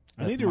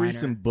 I need to read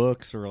some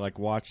books or like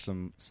watch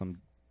some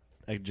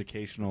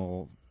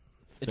educational.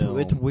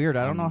 It's weird.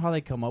 I don't know how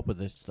they come up with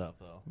this stuff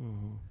though.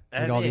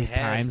 Like all these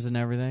times and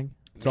everything.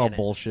 It's all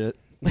bullshit.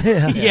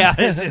 Yeah,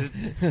 it's just,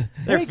 they're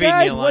Hey feeding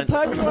guys, you what lunch.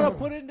 time do you want to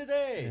put in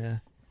today? Yeah.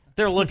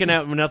 They're looking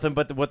at nothing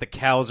but what the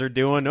cows are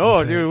doing.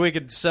 Oh, dude, we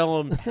could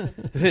sell them.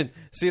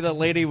 See that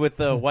lady with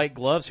the white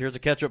gloves? Here's a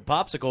ketchup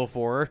popsicle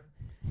for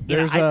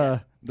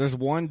her. There's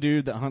one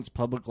dude that hunts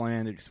public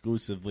land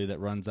exclusively that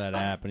runs that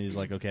app, and he's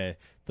like, okay,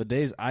 the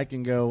days I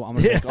can go, I'm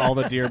gonna make all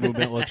the deer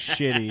movement look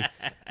shitty,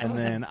 and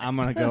then I'm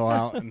gonna go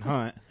out and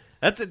hunt.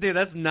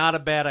 That's not a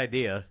bad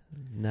idea.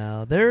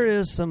 No, there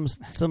is some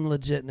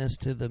legitness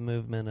to the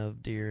movement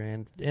of deer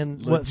and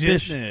what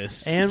fish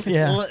Legitness. and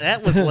yeah.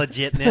 That was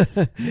legitness.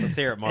 Let's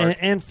hear it, Mark.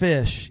 And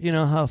fish. You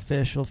know how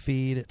fish will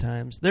feed at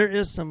times. There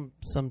is some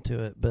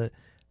to it, but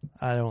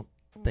I don't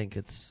think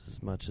it's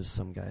as much as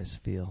some guys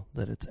feel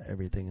that it's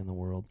everything in the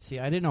world. See,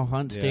 I didn't know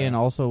Hunt Stand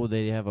also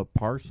they have a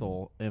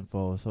parcel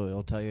info, so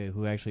it'll tell you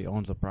who actually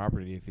owns the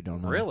property if you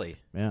don't know. Really?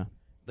 Yeah.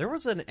 There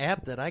was an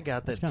app that I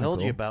got that That's told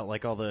kinda you cool. about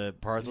like all the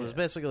parcels. It was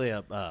basically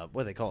a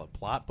what do they call it,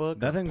 plot book.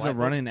 That or thing's plat a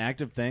book? running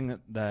active thing.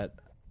 That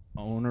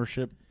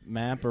ownership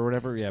map or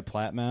whatever. Yeah,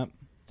 plat map.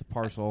 It's a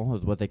parcel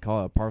is what they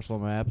call it, a parcel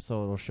map,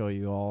 so it'll show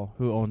you all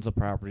who owns the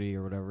property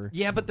or whatever.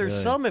 Yeah, but there's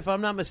Really? some, if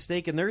I'm not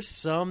mistaken, there's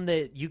some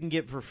that you can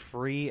get for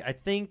free. I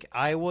think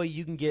Iowa,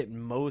 you can get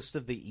most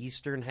of the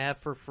eastern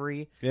half for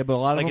free. Yeah, but a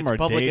lot of Like, them it's are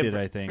public dated. info-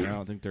 I think. I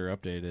don't think they're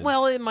updated.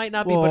 Well, it might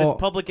not be, but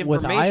it's public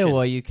information. With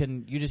Iowa, you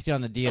just get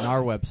on the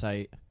DNR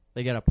website.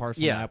 They got a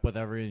parcel Yeah. map with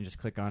everything. You just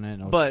click on it.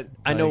 And it'll But tell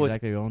I you know with-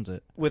 exactly who owns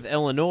it. With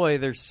Illinois,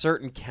 there's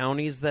certain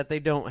counties that they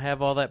don't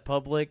have all that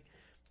public,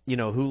 you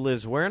know, who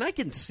lives where. And I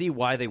can see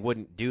why they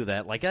wouldn't do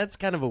that. Like, that's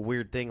kind of a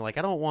weird thing. Like,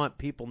 I don't want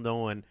people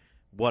knowing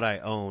what I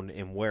own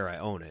and where I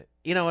own it.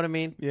 You know what I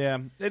mean? Yeah,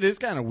 it is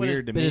kind of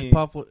weird to me.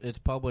 It's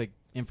public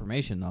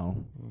information,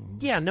 though.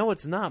 Yeah, no,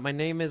 it's not. My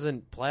name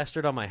isn't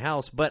plastered on my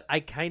house, but I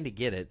kind of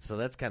get it. So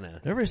that's kind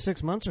of... Every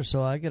 6 months or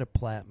so, I get a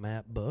plat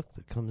map book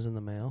that comes in the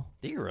mail.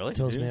 Do you really? It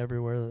tells me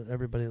everywhere,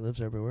 everybody that lives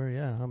everywhere.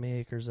 Yeah, how many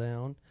acres they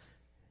own.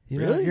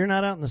 Really? You're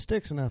not out in the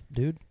sticks enough,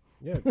 dude.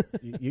 Yeah,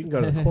 you can go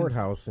to the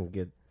courthouse and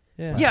get.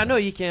 Yeah, no,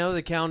 you can.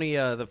 The county,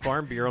 the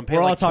Farm Bureau, and pay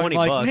We're all like talking 20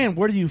 like, bucks. man,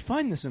 where do you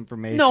find this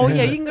information? No,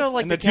 yeah, you can go to,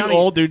 like, and the the two county-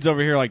 old dudes over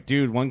here, like,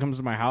 dude, one comes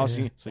to my house,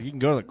 so you can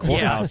go to the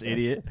courthouse,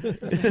 idiot.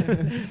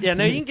 Yeah,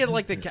 no, you can get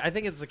like I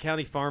think it's the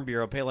county Farm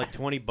Bureau, pay like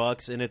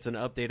 $20, and it's an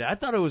update. I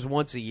thought it was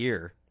once a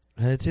year.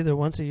 It's either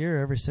once a year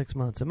or every 6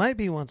 months. It might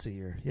be once a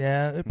year.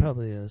 Yeah, it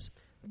probably is.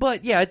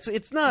 But yeah,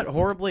 it's not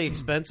horribly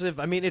expensive.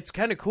 I mean, it's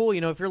kind of cool,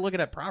 you know, if you're looking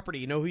at property,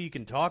 you know who you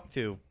can talk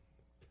to.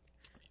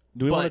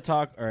 Do we want to But-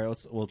 talk? All right,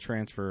 we'll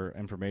transfer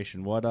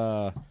information. What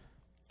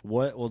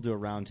we'll do a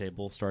round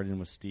table starting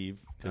with Steve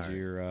because All right.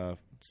 you're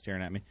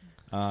staring at me.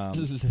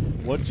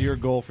 What's your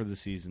goal for the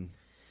season?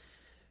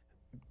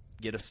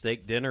 Get a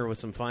steak dinner with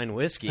some fine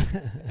whiskey.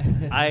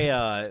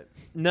 I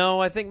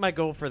think my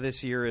goal for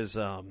this year is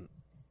I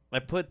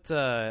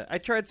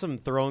tried some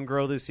throw and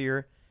grow this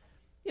year.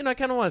 You know, I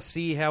kind of want to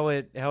see how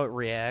it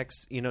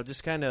reacts. You know,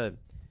 just kind of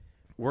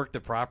work the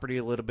property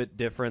a little bit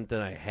different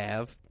than I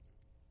have.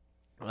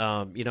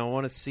 You know, I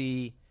want to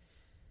see.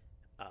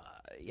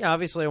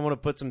 Obviously, I want to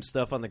put some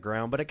stuff on the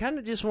ground, but I kind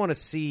of just want to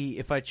see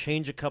if I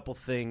change a couple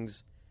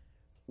things,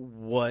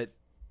 what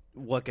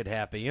could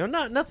happen. You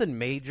know, nothing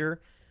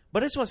major,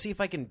 but I just want to see if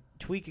I can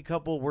tweak a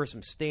couple where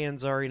some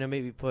stands are. You know,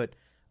 maybe put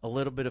a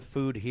little bit of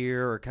food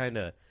here, or kind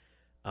of,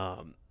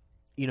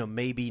 you know,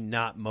 maybe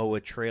not mow a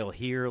trail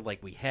here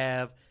like we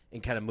have,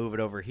 and kind of move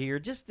it over here.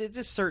 Just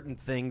certain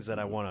things that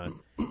I want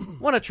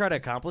to try to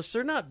accomplish.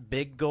 They're not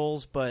big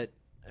goals, but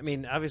I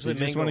mean, obviously, You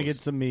just want to goals-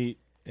 get some meat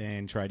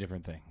and try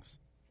different things.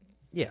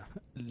 Yeah.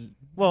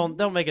 Well,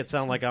 don't make it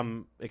sound like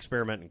I'm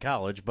experimenting in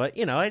college, but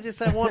you know, I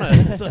want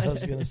to. That's what I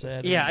was gonna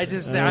say. Yeah, I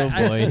just. Oh,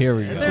 boy, here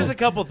we go. There's a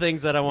couple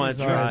things that I want He's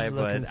to try, always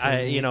looking but for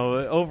I, me. you know,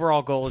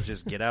 overall goal is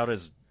just get out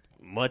as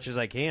much as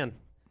I can,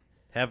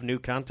 have new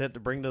content to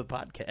bring to the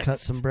podcast. Cut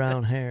some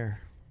brown hair.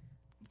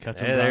 Cut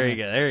Hey, there you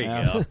go. There you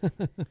Yeah.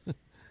 go.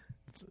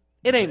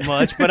 It ain't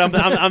much, but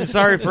I'm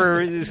sorry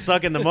for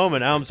sucking the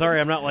moment. I'm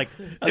sorry. I'm not like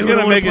was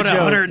gonna make a put joke,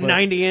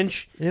 190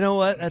 inch. You know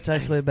what? That's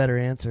actually a better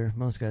answer.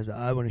 Most guys,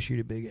 I want to shoot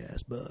a big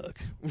ass buck.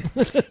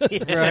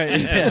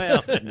 Right, yeah.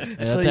 Well, Yeah, So that's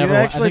you everyone-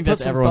 I actually think put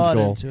that's some everyone's thought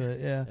goal. into it.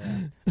 Yeah.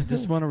 I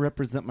just want to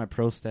represent my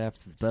pro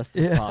staffs as best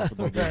as Yeah,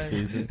 possible this right.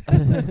 season.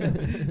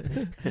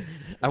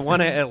 I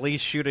want to at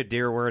least shoot a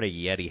deer wearing a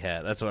Yeti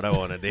hat. That's what I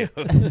want to do.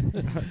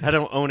 I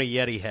don't own a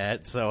Yeti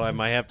hat, so I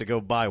might have to go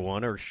buy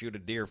one or shoot a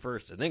deer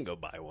first and then go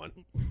buy one.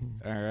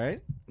 All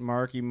right,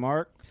 Marky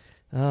Mark.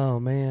 Oh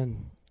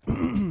man,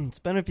 it's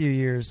been a few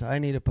years. I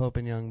need a Pope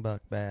and Young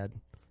buck bad.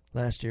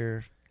 Last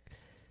year,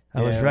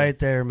 I was right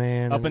there,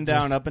 man. Up and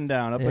down, up and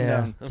down, up and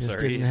down. I'm just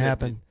sorry. didn't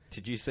happen.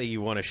 Did you say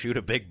you want to shoot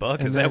a big buck?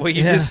 And Is then- that what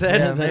you yeah, just said?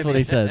 yeah, That's what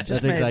he said.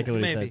 Just That's exactly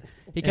what he maybe. said.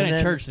 He And kind of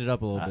then churched it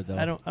up a little bit, though.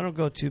 I don't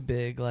go too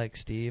big like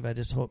Steve. I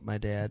just hope my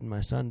dad and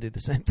my son do the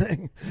same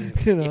thing.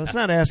 It's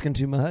not asking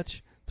too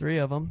much. 3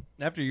 of them.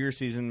 After your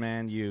season,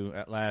 man, you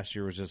at last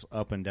year was just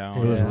up and down.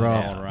 It was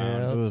rough. all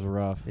around. Yep. It was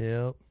rough.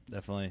 Yep.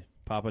 Definitely.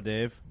 Papa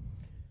Dave?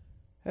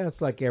 And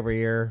it's like every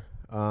year.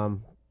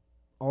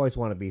 Always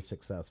want to be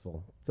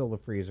successful. Fill the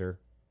freezer.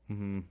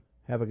 Mm-hmm.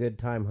 Have a good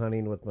time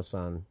hunting with my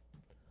son.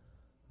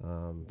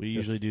 We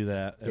usually do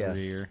that every Yes.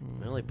 year.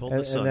 Well, he pulled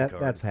And, the sun and that,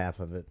 card. that's half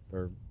of it,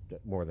 or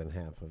more than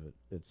half of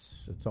it.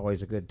 It's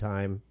always a good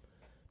time.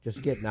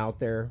 Just getting out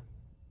there.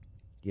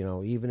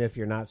 Even if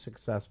you're not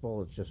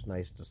successful, it's just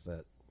nice to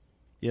sit.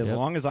 Yeah, as Yep.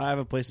 long as I have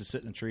a place to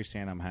sit in a tree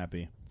stand, I'm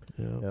happy.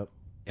 Yep. Yep.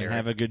 And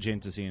have a good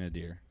chance of seeing a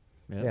deer.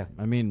 Yep. Yeah.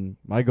 I mean,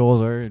 my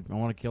goals are I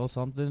want to kill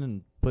something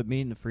and put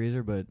meat in the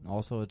freezer, but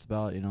also it's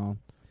about,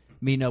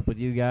 meeting up with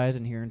you guys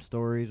and hearing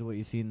stories, what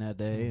you seen that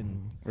day,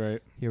 and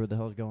Right. hear what the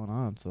hell's going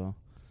on. So,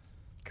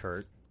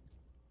 Kurt.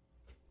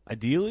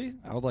 Ideally,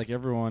 I would like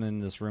everyone in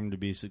this room to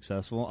be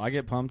successful. I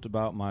get pumped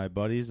about my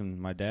buddies and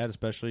my dad,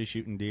 especially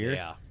shooting deer.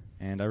 Yeah.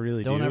 And I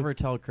really don't do. ever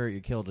tell Kurt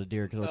you killed a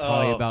deer because he'll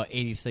call you about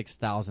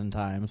 86,000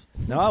 times.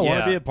 No, I want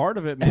Yeah. to be a part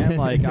of it, man.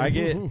 Like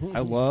I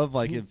love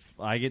if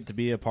I get to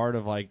be a part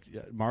of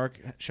Mark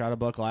shot a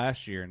buck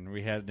last year, and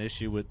we had an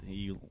issue with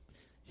he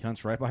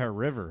hunts right by our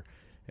river,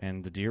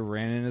 and the deer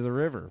ran into the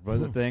river. But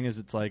the thing is,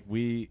 it's like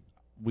we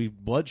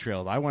blood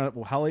trailed. I went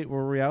up. How late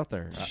were we out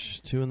there?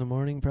 2 in the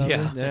morning, probably.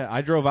 Yeah. Yeah, I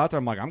drove out there.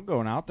 I'm like, I'm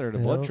going out there to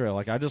blood Yep. trail.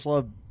 Like I just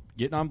love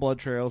getting on blood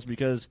trails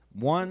because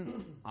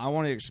one, I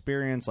want to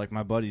experience like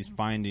my buddies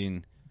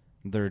finding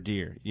their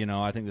deer.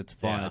 I think that's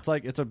fun. Yeah.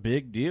 It's a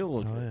big deal.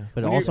 Oh, yeah.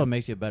 But it When also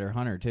makes you a better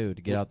hunter, too,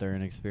 to get out there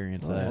and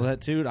experience that. Well,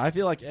 that too. I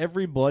feel like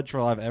every blood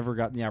trail I've ever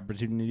gotten the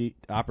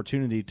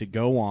opportunity to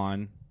go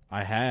on,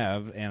 I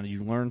have, and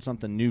you learn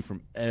something new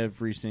from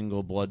every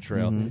single blood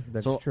trail.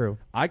 That's So true.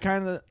 I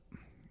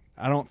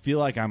don't feel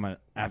like I'm an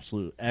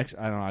absolute I don't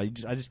know.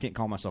 I just can't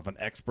call myself an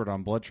expert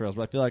on blood trails,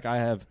 but I feel like I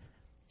have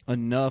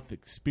enough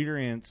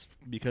experience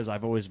because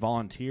I've always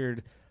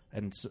volunteered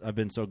and I've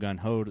been so gun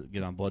ho to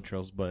get on blood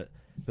trails. But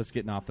that's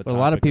getting off the. But a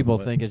lot of topic people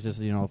it. think it's just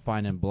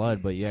finding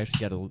blood, but you actually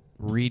got to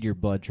read your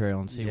blood trail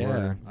and see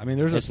where I mean,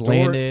 there's it's a story,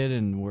 landed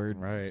and where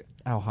right?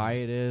 how high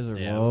it is or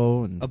Yeah.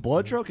 low, and A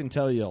blood trail can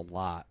tell you a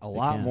lot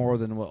can. more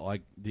than what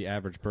like the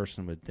average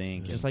person would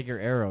think. just like your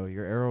arrow.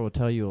 Your arrow will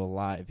tell you a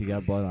lot if you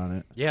got blood on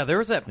it. Yeah, there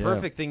was that Yeah.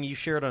 perfect thing you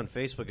shared on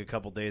Facebook a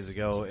couple days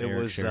ago. It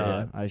Eric was.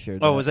 shared it. I shared.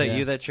 Oh, was that yeah.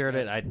 you that shared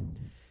it? I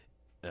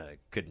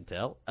couldn't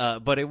tell.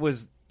 But it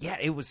was. Yeah,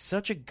 it was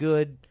such a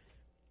good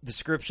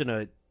description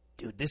of,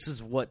 dude, this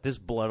is what this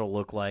blood will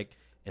look like,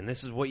 and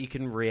this is what you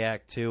can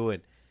react to,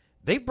 and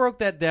they broke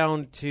that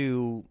down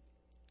to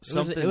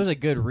something. It was a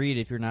good read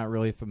if you're not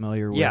really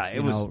familiar with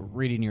it was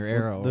reading your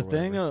arrow. The or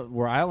thing whatever.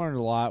 where I learned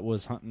a lot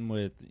was hunting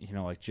with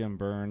like Jim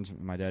Burns.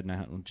 My dad and I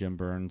hunted with Jim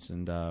Burns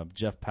and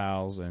Jeff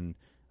Powles and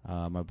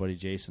my buddy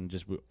Jason.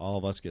 Just all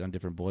of us get on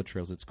different blood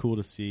trails. It's cool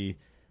to see,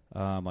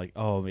 looking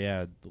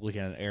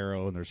at an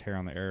arrow and there's hair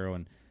on the arrow.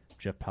 And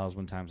Jeff Powles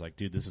one time's like,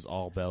 dude, this is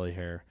all belly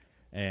hair.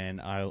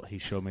 And he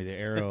showed me the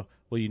arrow.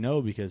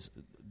 Well, because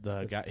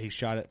the guy he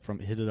shot it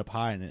hit it up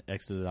high and it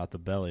exited out the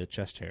belly, a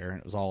chest hair, and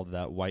it was all of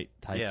that white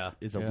type. Yeah.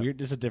 It's Yeah.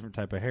 it's a different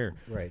type of hair.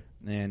 Right.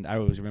 And I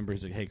always remember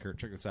he's like, hey, Kurt,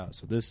 check this out.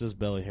 So this is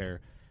belly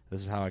hair.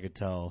 This is how I could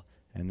tell.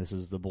 And this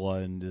is the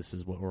blood. And this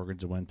is what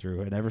organs it went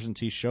through. And ever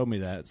since he showed me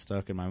that, it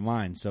stuck in my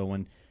mind. So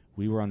when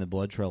we were on the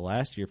blood trail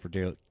last year for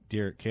Derek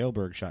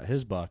Kaleberg shot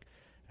his buck,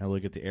 and I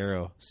look at the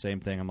arrow, same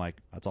thing. I'm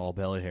like, that's all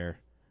belly hair.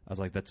 I was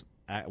like, that's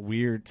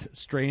weird,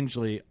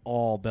 strangely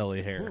all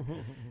belly hair.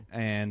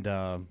 And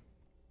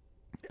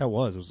it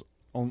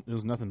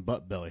was nothing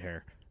but belly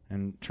hair.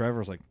 And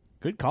Trevor's like,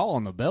 good call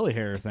on the belly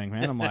hair thing,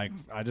 man. I'm like,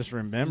 I just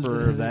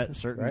remember that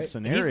certain Right.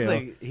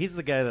 scenario. He's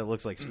the guy that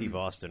looks like Steve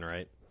Austin,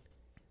 right?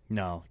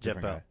 No, Jeff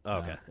different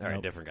Powell. guy. Oh, okay. No, All right,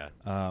 nope. different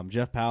guy.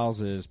 Jeff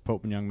Powles is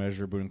Pope and Young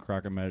measure, Boone and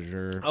Crockett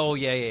measure. Oh,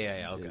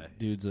 yeah. Okay.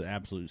 Dude's an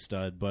absolute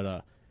stud.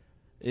 But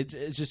it's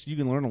just you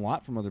can learn a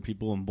lot from other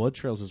people, and blood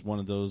trails is one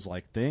of those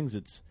things.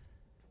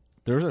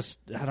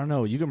 I don't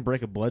know, you can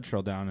break a blood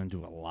trail down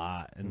into a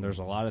lot, and there's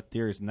a lot of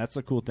theories, and that's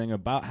the cool thing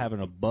about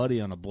having a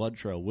buddy on a blood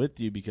trail with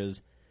you,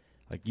 because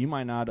you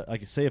might not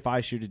say if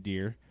I shoot a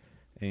deer,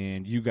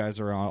 and you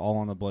guys are all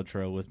on the blood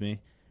trail with me.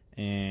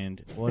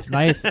 And well, it's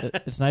nice.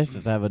 It's nice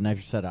to have an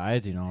extra set of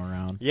eyes,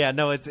 around. Yeah,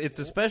 no, it's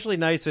especially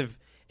nice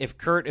if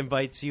Kurt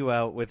invites you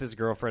out with his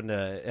girlfriend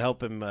to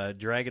help him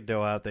drag a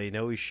doe out that you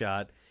know he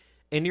shot,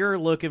 and you're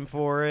looking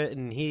for it,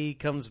 and he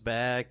comes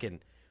back and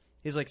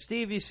he's like,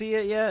 Steve, you see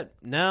it yet?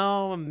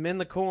 No, I'm in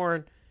the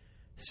corn.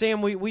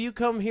 Sam, will you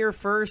come here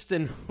first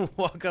and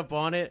walk up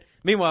on it?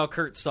 Meanwhile,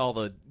 Kurt saw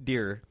the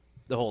deer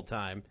the whole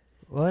time.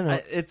 Well, I know.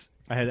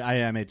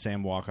 I made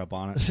Sam walk up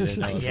on it.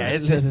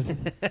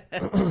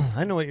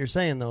 I know what you're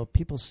saying, though.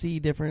 People see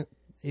different,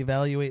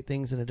 evaluate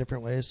things in a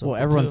different way. So Well,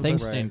 for everyone two of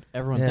thinks us-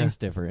 everyone Yeah. thinks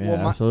different. Well,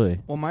 Yeah,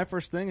 absolutely. Well, my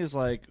first thing is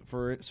sorry,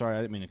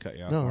 I didn't mean to cut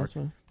you off. No, Mark. that's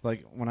fine.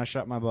 like when I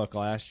shot my buck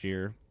last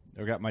year,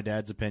 I got my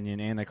dad's opinion,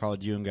 and I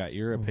called you and got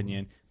your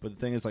opinion. But the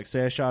thing is, like,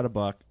 say I shot a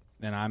buck,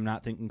 and I'm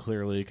not thinking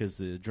clearly because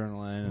the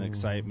adrenaline and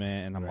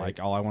excitement, and I'm like,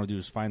 all I want to do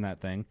is find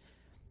that thing.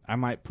 I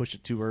might push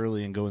it too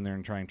early and go in there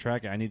and try and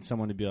track it. I need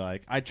someone to be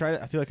like, I feel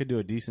like I do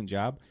a decent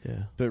job.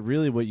 Yeah. But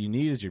really what you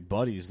need is your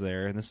buddies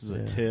there, and this is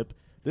a tip.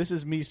 This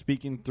is me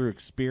speaking through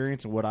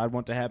experience and what I'd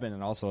want to happen,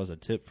 and also as a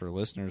tip for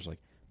listeners, like,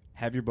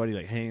 have your buddy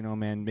like, hey,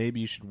 man,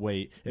 maybe you should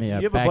wait. If you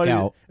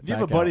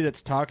have a buddy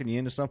that's talking you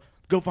into stuff,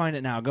 go find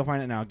it now.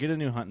 Get a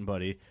new hunting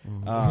buddy.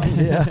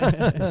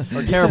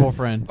 Or terrible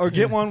friend. Or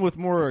get one with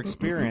more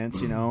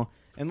experience,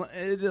 And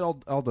it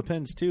all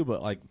depends, too.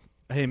 But, like,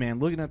 hey, man,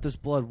 looking at this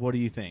blood, what do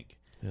you think?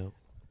 Yep.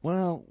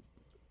 Well,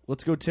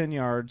 let's go 10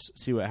 yards,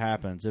 see what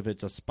happens. If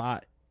it's a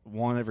spot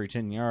one every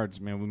 10 yards,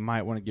 man, we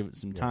might want to give it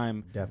some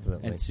time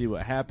and see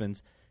what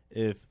happens.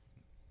 If,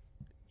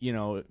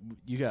 you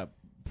got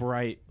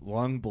bright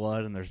lung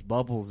blood and there's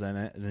bubbles in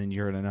it, then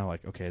you're going to know,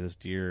 like, okay, this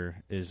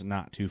deer is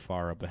not too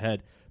far up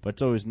ahead. But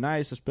it's always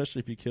nice, especially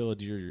if you kill a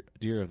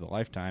deer of the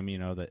lifetime,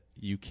 that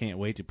you can't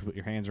wait to put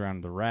your hands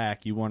around the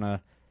rack. You want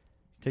to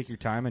take your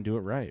time and do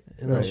it right.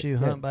 Unless you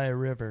hunt by a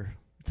river.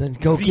 Then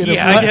go get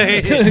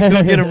him.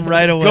 Go get him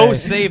right away. Go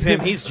save him.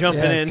 He's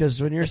jumping in.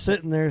 Because when you're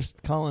sitting there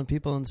calling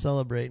people and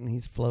celebrating,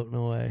 he's floating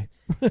away.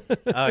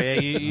 Oh yeah,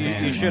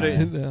 you should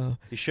have.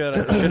 You should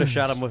have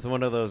shot him with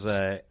one of those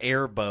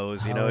air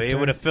bows. He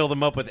would have filled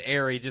him up with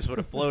air. He just would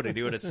have floated.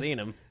 You would have seen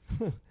him.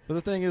 But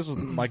the thing is, with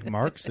like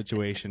Mark's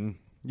situation,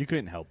 you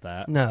couldn't help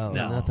that. No,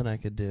 nothing I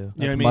could do.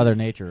 That's Mother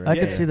Nature. Right? I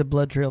could see the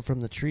blood trail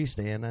from the tree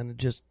stand and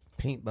just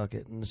paint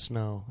bucket in the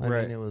snow. I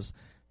mean, it was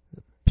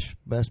the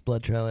best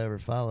blood trail I ever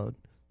followed.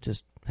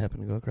 Just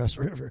happened to go across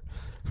the river.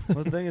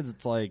 Well, the thing is,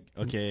 it's like,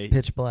 okay.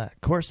 Pitch black.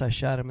 Of course, I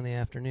shot him in the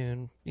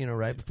afternoon,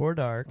 right before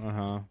dark.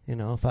 Uh-huh.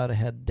 If I'd have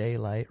had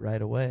daylight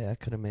right away, I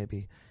could have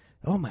maybe,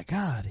 oh, my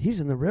God, he's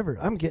in the river.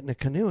 I'm getting a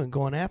canoe and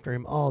going after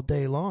him all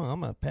day long.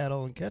 I'm going to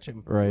paddle and catch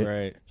him.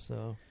 Right.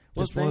 So,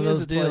 just one of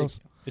those deals.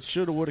 Like, it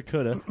shoulda, woulda,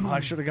 coulda. I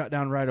should have got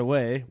down right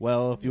away.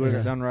 Well, if you would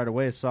have got down right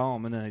away, saw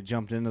him, and then he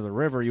jumped into the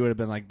river, you would have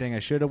been like, dang, I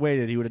should have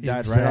waited. He would have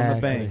died right on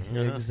the bank.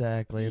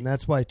 Exactly. And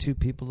that's why 2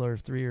 people or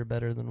 3 are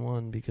better than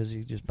one, because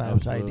you just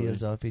bounce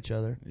ideas off each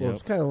other. Well,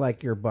 it's kind of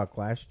like your buck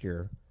last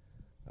year.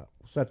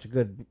 Such a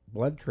good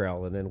blood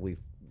trail, and then we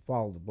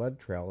followed the blood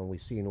trail, and we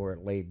seen where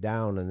it laid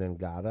down and then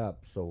got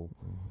up. So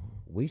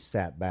we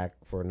sat back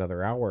for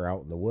another hour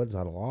out in the woods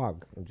on a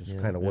log and just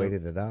kind of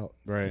waited it out.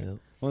 Right. Yep.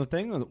 Well, the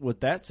thing with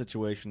that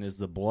situation is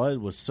the blood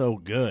was so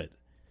good.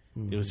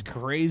 It was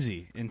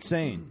crazy,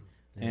 insane.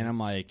 And I'm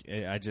like,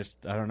 I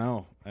don't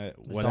know.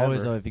 It's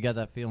always, if you got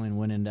that feeling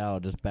when in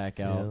doubt, just back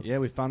out. Yeah,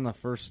 we found the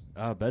first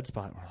bed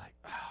spot, and we're like,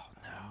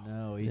 oh,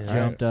 no. No, he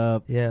jumped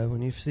up. Yeah,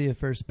 when you see a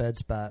first bed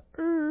spot,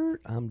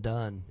 I'm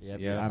done. Yep,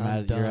 you're out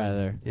of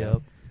there.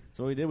 Yep.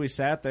 So we did. We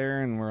sat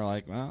there, and we're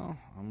like, well,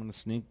 I'm going to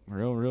sneak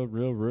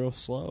real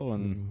slow,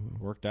 and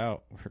worked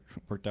out.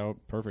 Worked out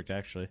perfect,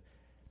 actually.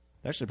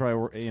 Actually,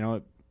 probably,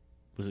 it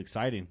was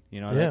exciting. You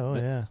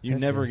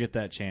never get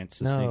that chance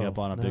to sneak up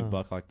on a big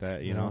buck like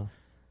that.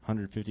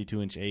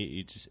 152-inch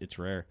 8. It's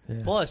rare.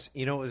 Yeah. Plus,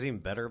 what was even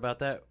better about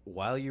that?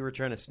 While you were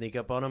trying to sneak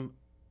up on him,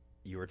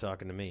 you were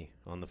talking to me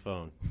on the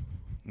phone.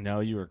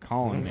 No, you were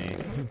calling me.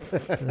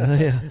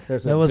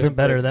 That wasn't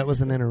better. That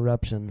was an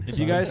interruption. If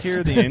you guys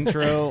hear the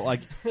intro,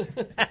 like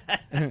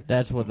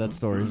that's what that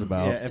story's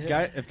about.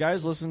 Yeah, if you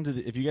guys listen to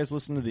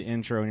the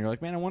intro and you're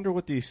like, man, I wonder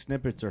what these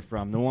snippets are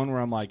from. The one where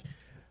I'm like,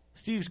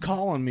 Steve's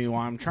calling me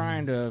while I'm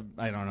trying to,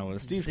 I don't know.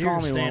 Steve's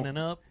calling me standing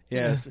up.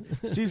 Yeah,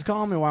 Steve's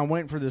calling me while I'm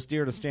waiting for this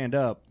deer to stand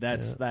up.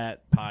 That's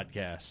that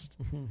podcast.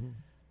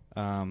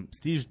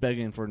 Steve's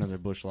begging for another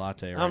bush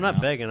latte. I'm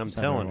not begging. I'm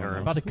telling her.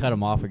 I'm about to cut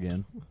him off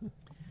again.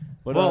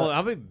 But,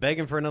 I'll be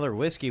begging for another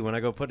whiskey when I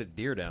go put a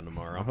deer down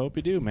tomorrow. I hope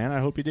you do, man. I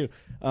hope you do.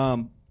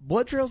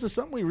 Blood trails is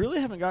something we really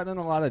haven't gotten in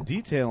a lot of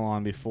detail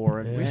on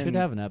before. We should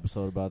have an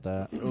episode about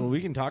that. Well,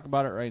 we can talk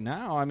about it right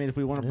now. I mean, if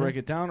we want to break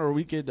it down, or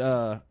we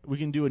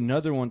can do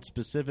another one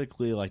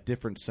specifically, like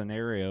different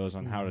scenarios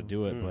on how to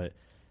do it. But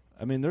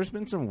I mean, there's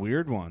been some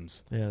weird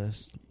ones. Yeah,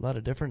 there's a lot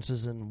of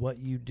differences in what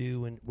you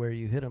do and where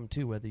you hit them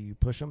too. Whether you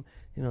push them,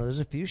 there's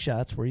a few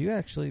shots where you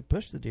actually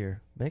push the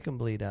deer, make them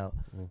bleed out,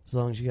 as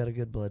long as you got a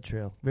good blood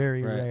trail.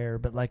 Very rare,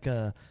 but like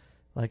a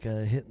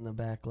hit in the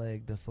back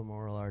leg, the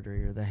femoral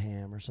artery, or the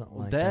ham, or something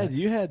like that. Dad,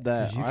 you had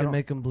that. 'Cause you can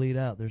make them bleed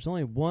out. There's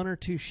only 1 or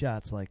 2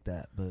 shots like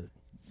that, but.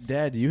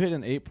 Dad, you hit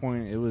an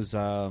 8-point. It was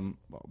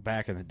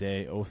back in the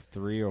day,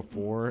 03,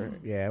 04.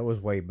 Yeah, it was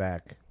way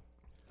back.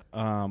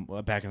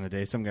 Back in the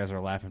day, some guys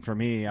are laughing. For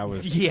me, I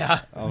was a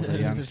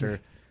youngster.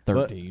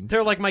 13.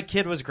 They're like, my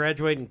kid was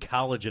graduating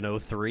college in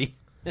 03.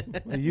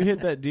 You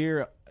hit that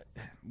deer.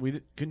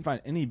 We couldn't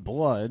find any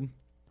blood,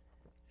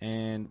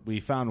 and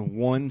we found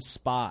one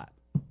spot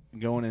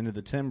going into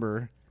the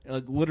timber,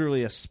 like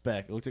literally a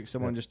speck. It looked like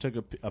someone just took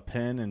a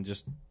pen and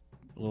just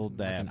a little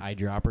dab, like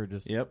an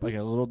eyedropper, like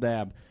a little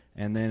dab,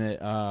 and then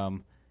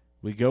it.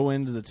 We go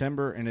into the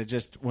timber, and it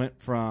just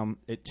went from,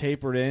 it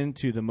tapered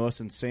into the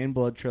most insane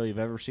blood trail you've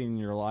ever seen in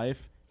your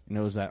life, and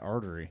it was that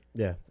artery.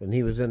 Yeah, and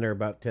he was in there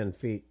about 10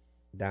 feet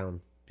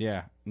down.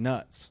 Yeah,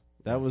 nuts.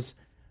 That was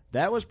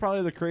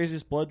probably the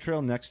craziest blood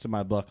trail next to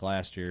my buck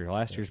last year.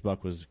 Last year's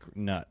buck was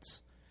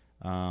nuts.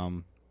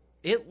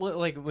 It looked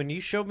like when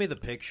you showed me the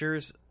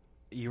pictures,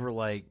 you're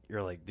like,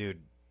 dude,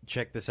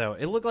 check this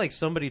out. It looked like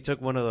somebody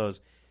took one of those,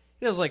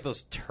 it was like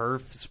those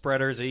turf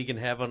spreaders that you can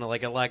have on,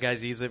 like a lot of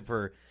guys use it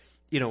for,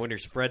 when you're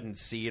spreading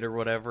seed or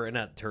whatever, and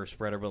not turf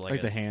spreader, but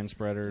like the hand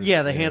spreader.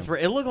 Yeah, the hand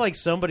spreader. It looked like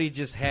somebody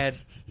just had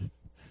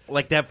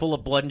like that full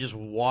of blood and just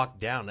walked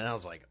down, and I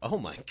was like, oh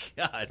my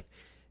god,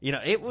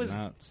 it was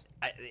nuts.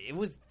 It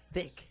was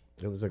thick.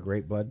 It was a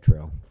great blood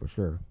trail for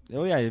sure.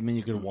 Oh yeah, I mean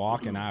you could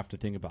walk and I have to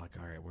think about like,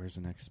 all right, where's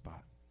the next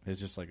spot? It's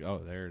just like,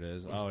 oh, there it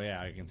is. Oh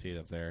yeah, I can see it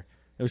up there.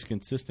 It was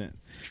consistent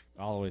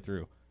all the way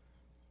through.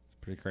 It's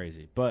pretty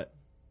crazy. But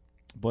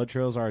blood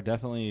trails are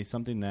definitely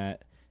something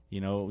that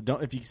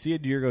don't. If you see a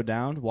deer go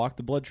down, walk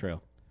the blood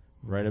trail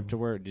right up to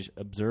where just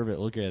observe it,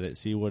 look at it,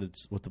 see what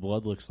the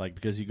blood looks like,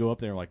 because you go up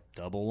there like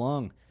double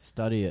lung.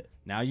 Study it.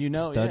 Now you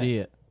know. Study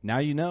it. Now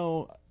you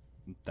know.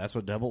 That's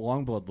what double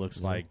lung blood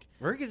looks like.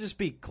 Or it could just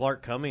be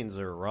Clark Cummings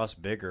or Ross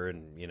Bigger,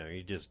 and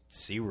you just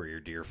see where your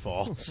deer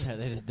falls. Yeah,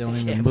 they just don't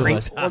even move. They don't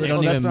that's even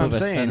what move I'm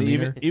saying.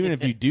 centimeter. Even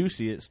if you do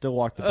see it, still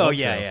walk the blood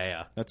trail.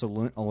 Yeah. That's a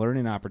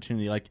learning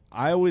opportunity. Like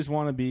I always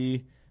want to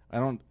be.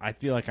 I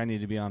feel like I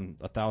need to be on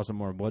 1,000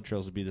 more blood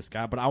trails to be this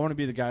guy, but I want to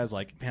be the guy that's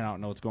like, man, I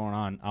don't know what's going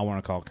on. I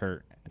want to call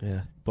Kurt.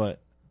 Yeah.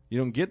 But you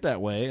don't get that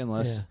way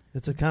unless. Yeah.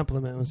 It's a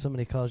compliment when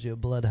somebody calls you a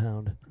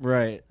bloodhound.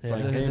 Right. It's Yeah.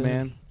 like, hey,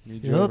 man.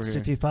 It's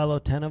if you follow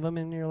 10 of them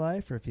in your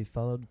life or if you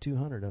followed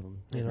 200 of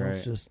them. Right.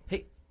 It's just.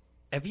 Hey,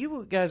 have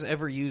you guys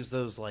ever used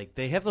those, like,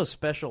 they have those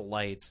special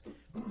lights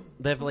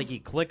that, like, you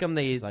click them,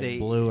 they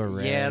blue or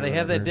red. Yeah, they or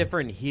have that whatever.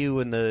 different hue,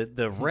 and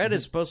the red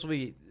is supposed to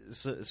be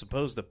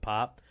supposed to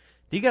pop.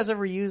 Do you guys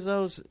ever use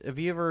those? Have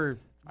you ever?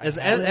 Has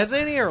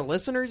any of our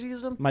listeners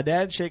used them? My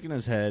dad's shaking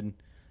his head.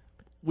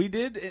 We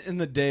did in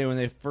the day when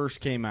they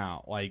first came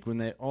out, like when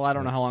they. Well, I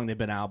don't know how long they've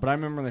been out, but I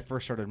remember when they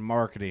first started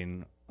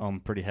marketing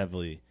pretty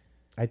heavily.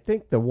 I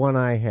think the one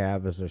I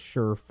have is a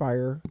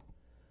Surefire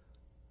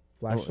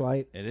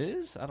flashlight. Oh, it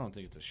is? I don't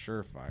think it's a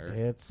Surefire.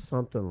 It's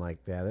something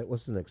like that. It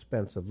was an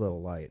expensive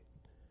little light.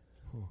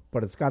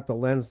 But it's got the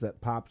lens that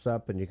pops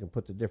up and you can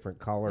put the different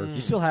colors.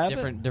 You still have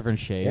different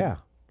shade. Yeah.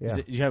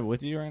 You have it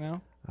with you right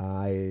now?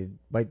 I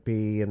might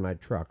be in my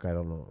truck. I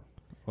don't know.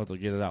 We'll have to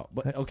get it out.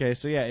 But okay,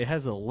 so yeah, it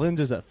has the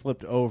lenses that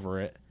flipped over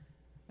it,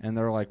 and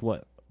they're like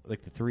what?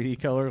 Like the 3D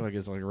color? Like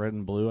it's like red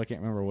and blue? I can't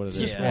remember what it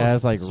is. Yeah,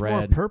 it's like It's red.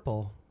 more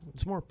purple.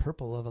 It's more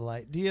purple of a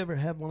light. Do you ever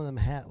have one of them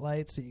hat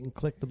lights that you can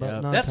click the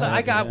button on? That's top?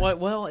 I got what?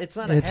 Well, it's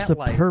not a It's hat the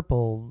light.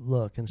 purple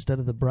look instead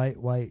of the bright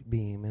white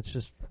beam. It's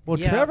just Well,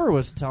 Yeah. Trevor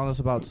was telling us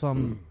about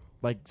some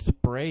like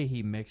spray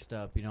he mixed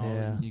up. Yeah.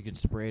 And you could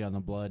spray it on the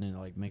blood and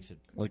like makes it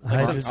Like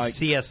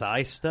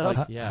CSI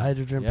stuff. yeah.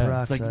 hydrogen Yeah.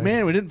 peroxide. It's like,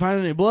 man, we didn't find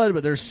any blood,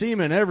 but there's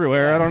semen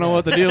everywhere. I don't know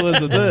what the deal is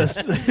with this.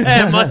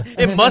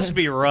 it must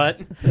be rut.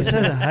 He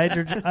said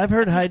hydrogen. I've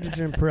heard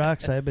hydrogen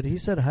peroxide, but he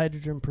said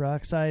hydrogen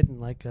peroxide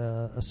and like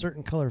a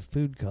certain color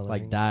food coloring.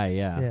 like dye.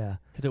 Yeah. Yeah.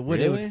 Because it would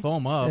Really?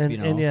 foam up.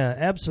 And yeah,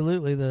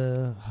 absolutely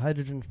the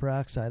hydrogen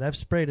peroxide. I've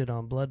sprayed it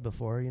on blood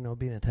before,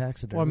 being a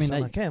taxidermist. Well, I mean,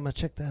 I'm like, hey, I'm going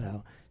to check that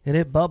out. And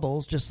it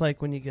bubbles just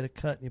like when you get a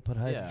cut and you put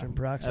hydrogen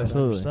peroxide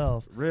absolutely. on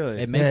yourself. Really?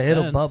 It makes Yeah, sense.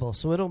 it'll bubble.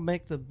 So it'll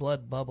make the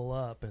blood bubble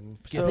up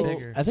and get So-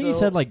 bigger. I think he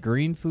said like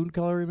green food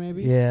coloring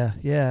maybe. Yeah,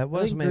 it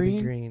was think maybe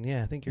green. green.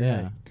 Yeah, I think you're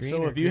Yeah. right. Green So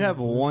or if you green have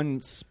or blue. one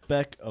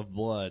speck of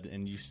blood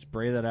and you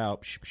spray that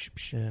out,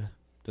 Yeah.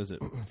 does it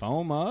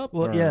foam up?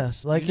 Well, or-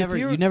 yes. Like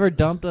you never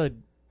dumped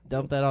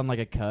that on like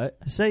a cut.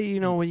 say,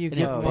 when you And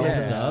get it one foams of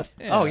those- up.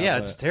 Oh yeah,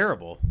 but- it's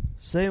terrible.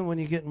 Say when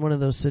you get in one of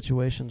those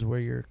situations where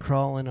you're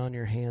crawling on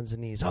your hands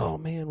and knees. Oh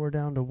man, we're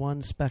down to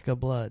one speck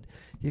of blood.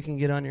 You can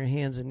get on your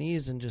hands and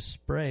knees and just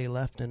spray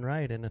left and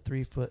right in a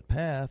 3-foot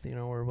path,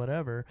 or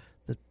whatever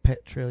the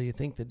pet trail you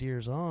think the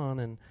deer's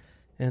on,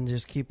 and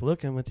just keep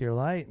looking with your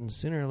light. And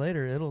sooner or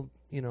later, it'll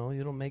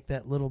make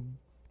that little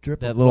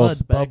drip That of little blood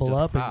speck bubble just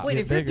up. pop. And Wait, get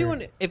if bigger.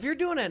 you're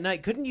doing it at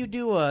night, couldn't you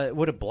do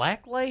a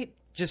black light?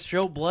 Just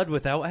show blood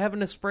without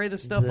having to spray the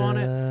stuff on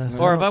it?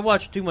 Or have I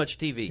watched too much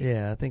TV?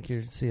 Yeah, I think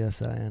you're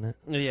CSI in it.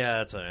 Yeah,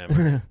 that's what I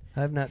am.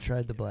 I've not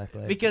tried the black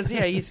light. Because,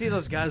 yeah, you see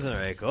those guys and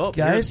they're like, oh,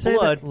 Guys here's say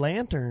blood. that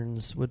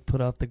lanterns would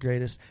put off the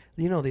greatest.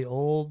 The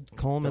old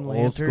Coleman The old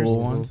lanterns, school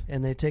ones?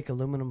 and they take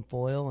aluminum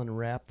foil and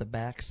wrap the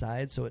back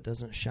side so it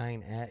doesn't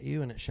shine at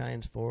you and it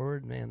shines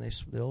forward. Man,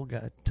 the old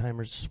guy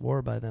timers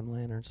swore by them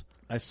lanterns.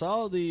 I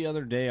saw the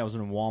other day I was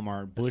in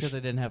Walmart. Because Bush. they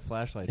didn't have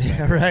flashlights.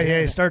 Yeah, right.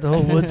 Yeah, you start the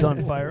whole woods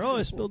on fire. Oh,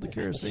 I spilled the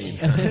kerosene.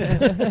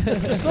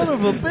 Son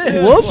of a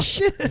bitch! Whoops!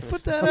 Shit,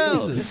 put that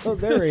out. Jesus. Oh,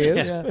 there he is.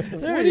 Yeah,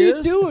 there What he are you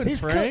is. doing, He's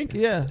Frank?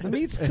 cooked. Yeah, the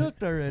meat's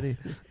cooked already.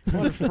 Come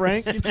on,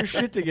 Frank, get your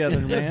shit together,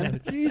 man.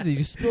 Jesus,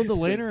 you spilled the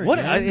lantern. What?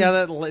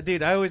 again?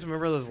 Dude, I always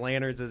remember those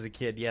lanterns as a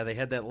kid. Yeah, they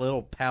had that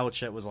little pouch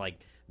that was like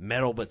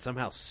metal but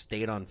somehow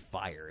stayed on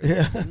fire.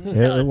 Yeah.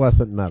 It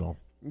wasn't metal.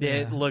 Yeah,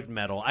 it looked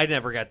metal. I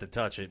never got to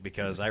touch it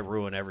because I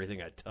ruin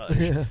everything I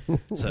touch.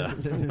 So,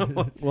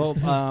 well,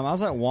 I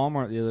was at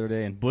Walmart the other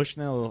day, and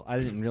Bushnell. I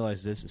didn't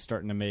realize this is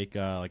starting to make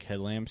like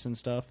headlamps and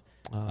stuff.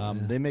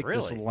 They make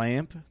this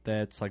lamp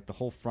that's like the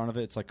whole front of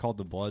it. It's like called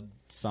the Blood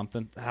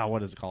something.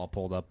 What is it called?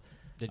 Pulled up.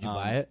 Did you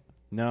buy it?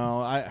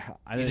 No,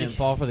 I didn't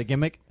fall for the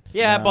gimmick.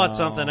 Yeah, I bought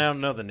something. I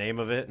don't know the name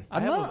of it. I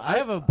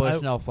have a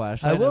Bushnell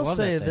flashlight. I will love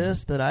say that thing.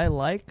 this, that I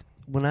like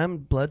when I'm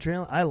blood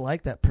trailing, I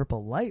like that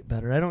purple light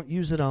better. I don't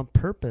use it on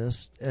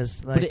purpose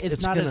as like but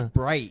it's not gonna, as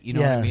bright. You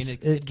know what I mean?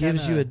 It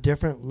gives you a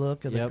different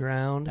look of the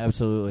ground.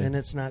 Absolutely. And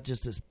it's not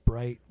just this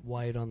bright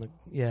white on the.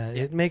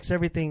 It makes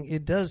everything.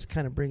 It does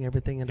kind of bring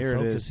everything into Here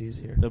focus it is.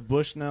 easier. The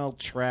Bushnell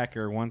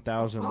Tracker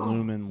 1000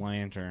 lumen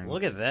lantern.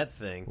 Look at that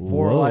thing.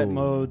 4 light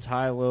modes: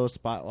 high, low,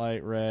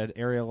 spotlight, red,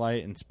 area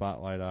light, and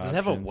spotlight options. Does it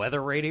have a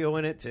weather radio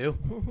in it too?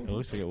 It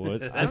looks like it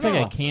would. It looks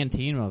like a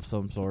canteen of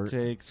some sort. It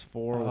takes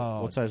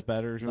 4. What size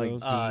batteries are like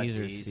those? D's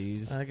or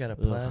C's. I got a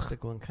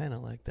plastic one, kind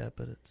of like that,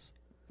 but it's.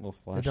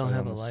 It don't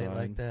have a light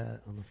like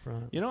that on the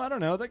front. You know, I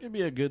don't know. That could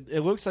be a good. It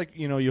looks like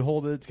you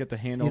hold it. It's got the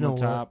handle You know on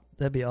the top. what?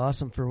 That'd be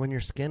awesome for when you're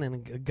skinning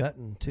and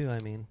gutting too. I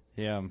mean,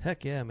 yeah,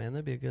 heck yeah, man,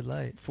 that'd be a good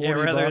light.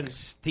 Rather than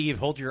Steve,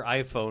 hold your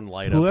iPhone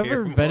light Whoever up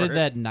here. invented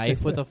that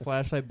knife with a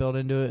flashlight built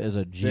into it is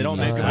a genius. They don't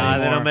make them They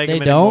anymore. don't make They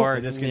them don't? anymore.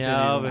 They discontinued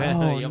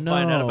them. You'll Oh,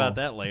 find out no. about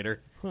that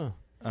later. Huh.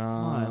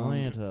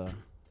 Atlanta.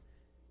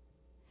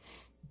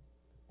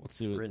 Let's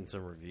see. Written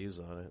some reviews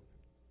on it.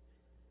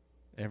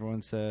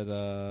 Everyone said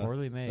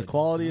Poorly made. the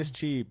quality is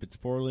cheap. It's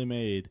poorly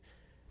made.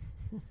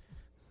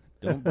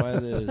 Don't buy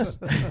this.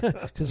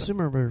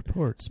 Consumer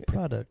Reports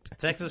product.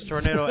 Texas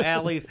Tornado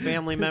Alley,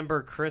 family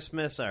member,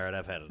 Christmas. All right,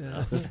 I've had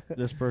enough.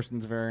 This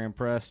person's very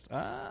impressed.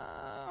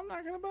 I'm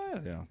not going to buy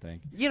it, I don't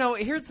think. You know,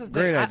 here's the thing.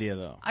 Great idea,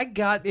 though. I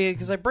got it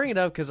because I bring it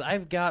up because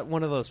I've got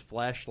one of those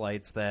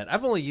flashlights that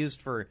I've only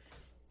used for.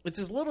 It's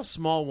this little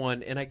small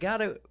one, and I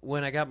got it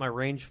when I got my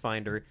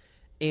rangefinder.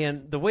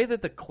 And the way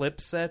that the clip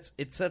sets,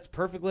 it sets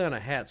perfectly on a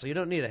hat, so you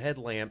don't need a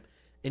headlamp.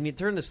 And you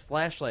turn this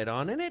flashlight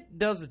on, and it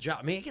does the job.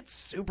 I mean, it gets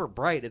super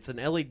bright. It's an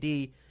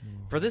LED.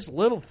 For this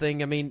little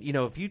thing, I mean, you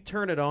know, if you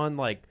turn it on,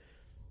 like,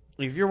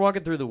 if you're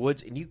walking through the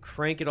woods and you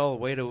crank it all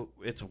the way to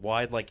its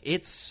wide, like,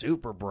 it's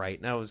super bright.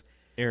 And I was...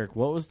 Eric,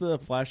 what was the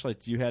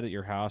flashlights you had at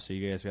your house that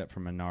you guys got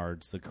from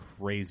Menards? The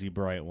crazy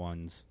bright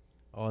ones.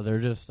 Oh, they're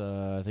just,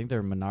 I think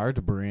they're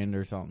Menards brand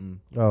or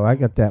something. Oh, I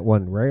got that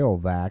one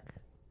Rayovac.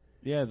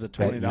 Yeah, the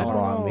 $20 $20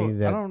 on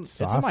me.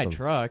 It's in my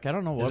truck. I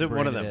don't know what Is it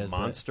one of brand the it is,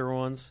 monster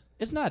ones?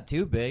 It's not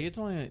too big. It's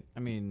only, I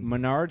mean...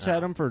 Menards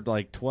had them for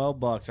like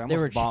 $12. I They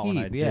were almost bought one.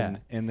 I cheap, yeah. didn't.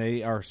 And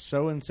they are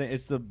so insane.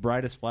 It's the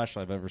brightest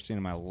flashlight I've ever seen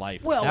in my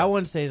life. Well, that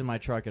one stays in my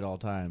truck at all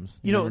times.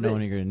 You know, never know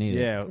when you're going to need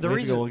it. Yeah, The we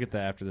reason- go look at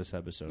that after this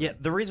episode. Yeah,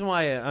 the reason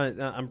why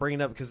I'm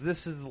bringing it up, because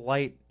this is the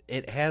light,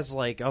 it has,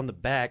 like, on the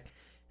back,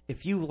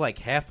 if you, like,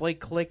 halfway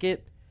click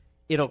it,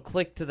 it'll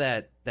click to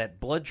that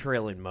blood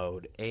trailing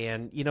mode.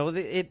 And, you know,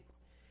 it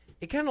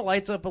kind of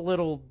lights up a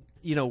little,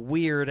 you know,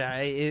 weird.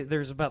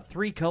 There's about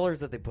 3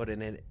 colors that they put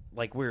in it,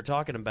 like we were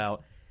talking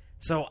about.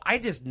 So I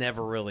just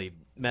never really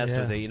messed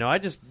with it. You know, I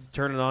just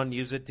turn it on,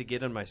 use it to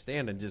get in my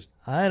stand, and just...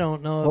 I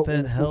don't know if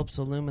it helps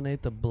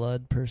illuminate the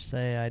blood per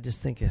se. I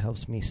just think it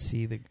helps me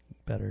see the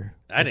better.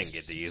 I didn't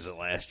get to use it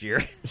last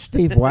year.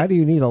 Steve, why do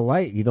you need a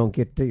light? You don't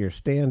get to your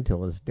stand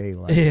till it's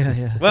daylight.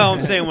 Yeah. Well,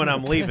 I'm saying when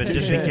I'm leaving,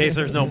 just in case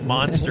there's no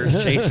monsters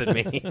chasing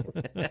me.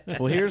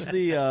 Well, here's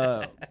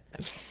the...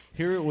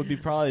 Here it would be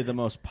probably the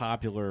most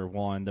popular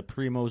one, the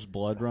Primo's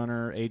Blood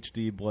Runner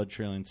HD Blood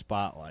Trailing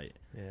Spotlight.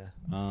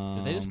 Yeah.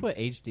 Did they just put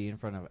HD in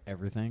front of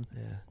everything?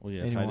 Yeah. Well,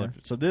 yeah, Anymore?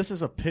 so this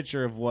is a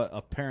picture of what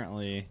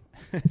apparently...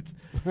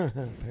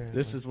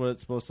 this is what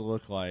it's supposed to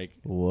look like.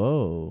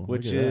 Whoa.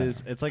 Which look at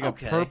is... that. It's like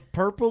Okay. a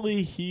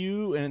purpley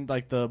hue, and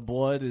like the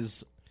blood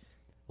is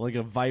like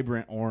a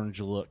vibrant orange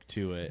look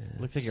to it.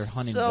 Looks like you're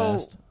hunting So-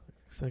 vest.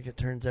 It's like it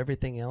turns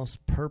everything else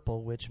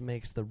purple, which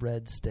makes the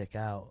red stick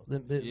out.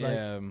 It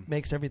Yeah. like,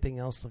 makes everything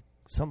else look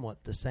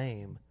somewhat the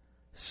same.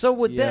 So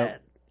with Yep.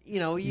 that, you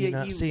know, You're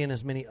not you seeing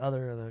as many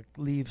other of the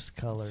leaves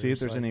colors. See if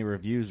there's like- any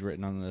reviews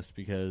written on this,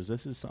 because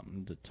this is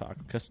something to talk.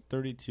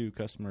 32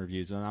 customer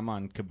reviews, and I'm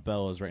on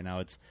Cabela's right now.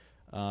 It's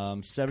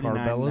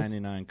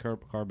 $79.99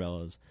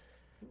 Carbella's.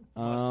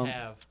 Must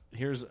have.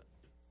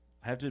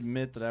 I have to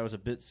admit that I was a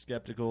bit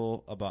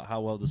skeptical about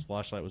how well this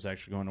flashlight was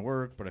actually going to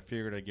work, but I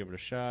figured I'd give it a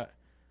shot.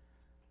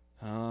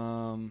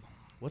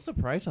 What's the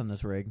price on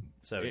this rig?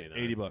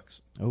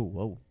 $80. Oh,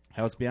 whoa.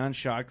 I was beyond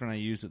shocked when I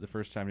used it the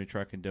first time to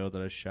truck and doe that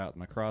I shot with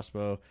my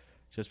crossbow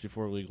just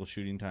before legal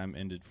shooting time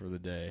ended for the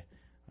day.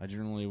 I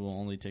generally will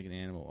only take an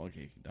animal.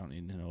 Okay, don't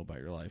need to know about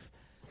your life.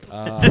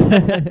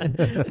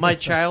 My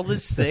child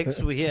is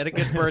 6. We had a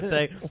good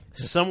birthday.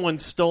 Someone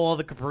stole all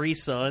the Capri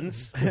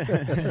Suns.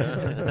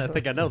 I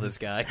think I know this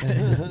guy.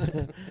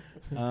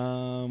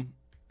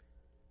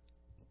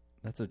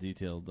 That's a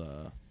detailed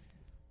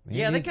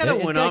Yeah, they kind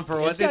of went on for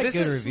what? Got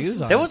good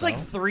reviews on That it, was like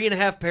though.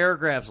 3.5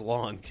 paragraphs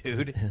long,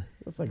 dude.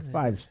 It's like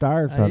 5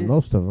 stars on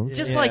most of them.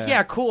 Just like,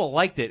 yeah, cool,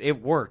 liked it.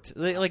 It worked.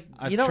 Like,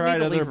 I've you don't tried need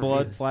to other leave blood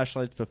reviews.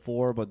 flashlights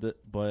before, but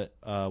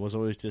was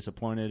always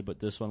disappointed. But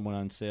this one went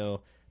on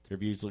sale. The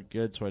reviews looked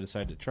good, so I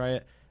decided to try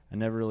it. I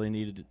never really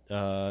needed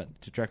to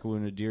track a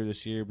wounded deer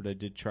this year, but I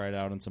did try it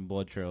out on some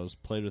blood trails.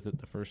 Played with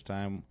it the first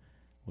time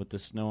with the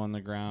snow on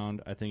the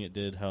ground. I think it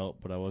did help,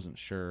 but I wasn't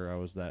sure I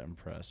was that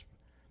impressed.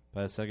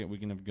 By the second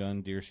weekend of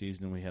gun deer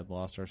season, we had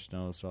lost our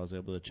snow, so I was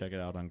able to check it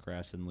out on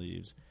grass and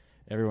leaves.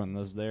 Everyone that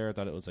was there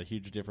thought it was a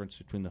huge difference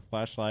between the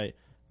flashlight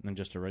and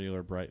just a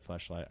regular bright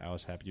flashlight. I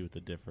was happy with the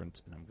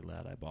difference, and I'm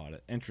glad I bought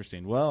it.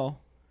 Interesting.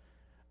 Well,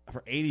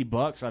 for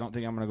 $80, I don't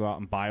think I'm going to go out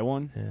and buy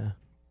one. Yeah.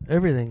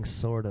 Everything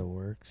sort of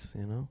works,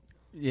 you know?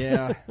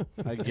 Yeah,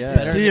 I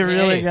guess. Do you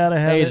really got to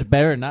have Hey, it? it's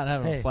better than not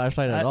having a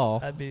flashlight at all.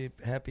 I'd be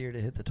happier to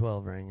hit the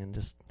 12 ring and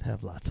just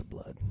have lots of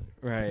blood.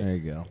 Right. There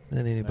you go.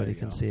 Then anybody you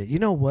can go. see it. You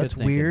know what's Good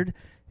thinking. weird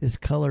is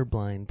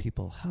colorblind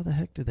people. How the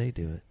heck do they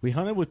do it? We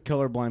hunted with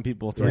colorblind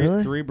people.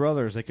 Really? Three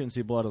brothers. They couldn't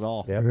see blood at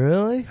all.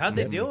 Really? How'd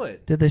they do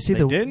it? Did they see They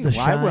the didn't. the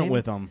Well, shine? I went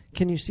with them.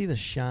 Can you see the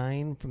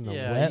shine from the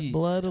Yeah, wet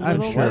blood a I'm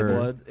little? sure. White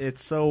blood.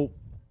 It's so.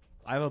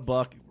 I have a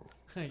buck.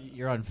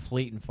 You're on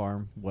Fleet and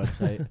Farm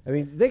website. I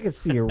mean, they could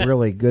see a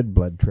really good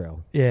blood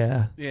trail.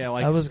 Yeah. Yeah,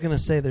 like I was going to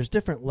say there's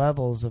different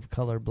levels of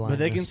color blindness.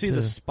 But they can see too.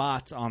 the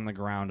spots on the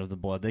ground of the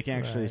blood. They can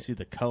actually Right. see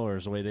the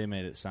colors the way they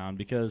made it sound,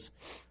 because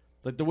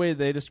like the way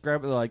they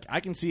describe it, like I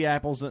can see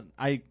apples that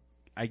I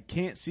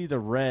can't see the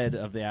red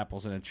of the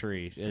apples in a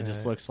tree. It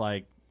just looks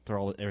like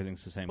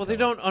everything's the same. Well, color. they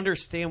don't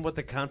understand what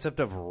the concept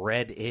of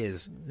red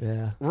is.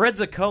 Yeah. Red's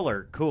a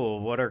color.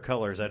 Cool. What are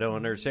colors? I don't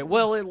understand.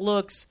 Well, it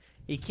looks.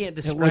 You can't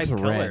describe looks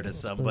color red. to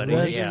somebody.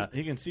 reds- Yeah.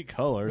 He can see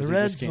colors. The he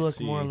just reds can't look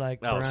see. more like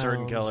Oh, browns.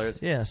 certain colors?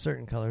 Yeah,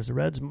 certain colors. The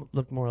reds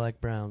look more like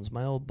browns.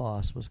 My old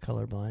boss was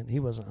colorblind. He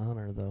wasn't a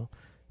hunter, though.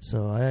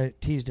 So I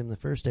teased him the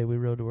first day we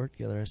rode to work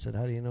together. I said,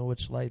 how do you know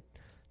which light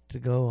to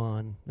go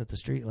on at the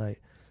street light?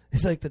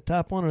 He's like, the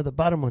top one or the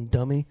bottom one,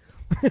 dummy?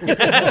 I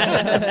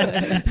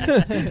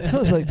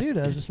was like, dude,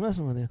 I was just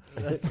messing with you.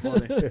 That's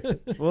funny.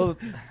 Well,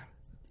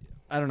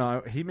 I don't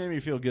know. He made me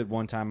feel good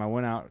one time. I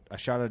went out, I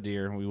shot a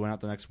deer, and we went out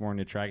the next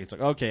morning to track it. It's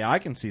like, okay, I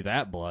can see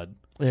that blood.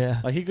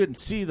 Yeah. Like he couldn't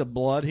see the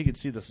blood, he could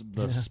see the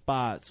Yeah.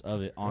 spots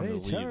of it on Hey, the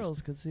leaves.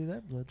 Charles could see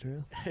that blood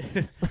trail.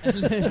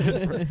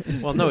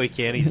 Well, no, he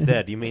can't. He's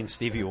dead. You mean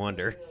Stevie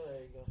Wonder?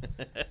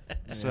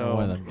 So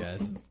one of them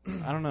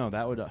guys. I don't know.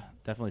 That would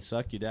definitely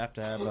suck. You'd have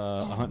to have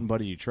a hunting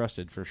buddy you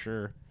trusted for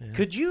sure. Yeah.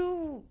 Could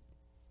you?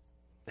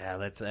 Yeah,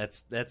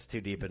 that's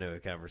too deep into a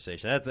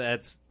conversation.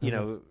 That's you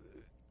know.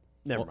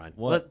 Never mind.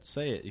 What?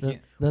 Say it. You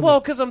can't. Then Well,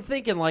 because I'm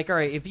thinking like, all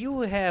right, if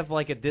you have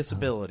like a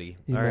disability,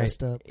 You all right,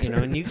 messed up. you know,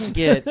 and you can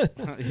get,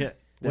 Yeah.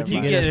 what'd you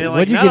you get get? us- like,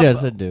 what'd you not get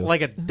us to do?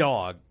 Like a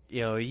dog,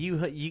 you know,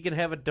 you can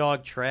have a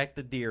dog track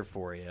the deer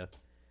for you.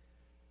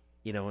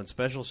 You know, in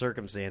special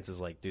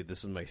circumstances, like, dude,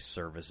 this is my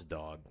service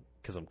dog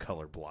because I'm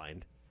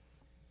colorblind.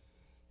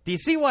 Do you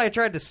see why I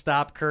tried to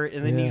stop Kurt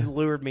and then Yeah. you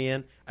lured me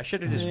in? I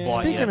should have just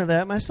bought Speaking you. of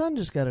that, my son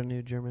just got a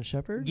new German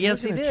Shepherd.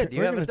 Yes, We're he gonna did. You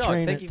we're have a gonna dog.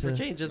 train Thank it you for to-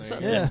 changing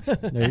something. Yeah,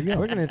 There you go.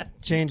 We're gonna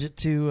change it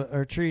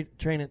to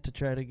train it to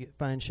try to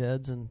find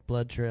sheds and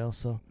blood trails.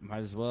 So Might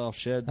as well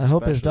sheds. I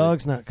hope his especially.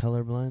 dog's not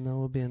colorblind, though.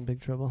 We'll be in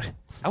big trouble.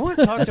 I want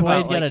to talk That's why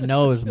about he's got a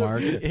nose,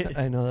 Mark.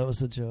 I know that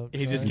was a joke.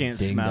 He just sorry. can't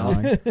Ding smell.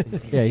 dong.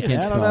 Yeah, you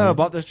can't I smell. don't know it.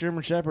 about this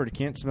German Shepherd. He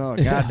can't smell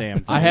a goddamn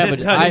thing. I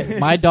have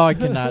my dog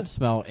cannot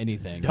smell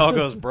anything.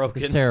 Doggo's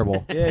broken. It's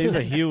terrible. Yeah, he's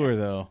a healer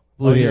though.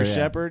 Blue your heeler, yeah.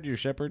 shepherd, your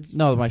shepherd's.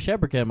 No, my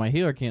shepherd can. My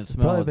healer can't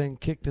smell Probably it. been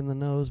kicked in the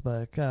nose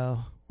by a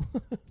cow.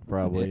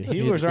 Probably.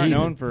 Healers aren't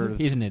known for.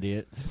 He's an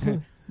idiot.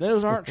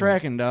 Those aren't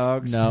tracking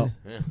dogs. No.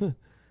 Yeah.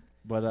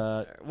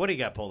 But What do you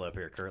got pulled up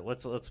here, Kurt?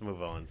 Let's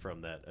move on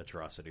from that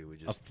atrocity we a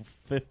just.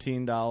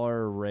 $15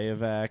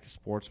 Rayovac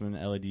Sportsman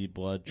LED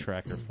blood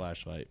tracker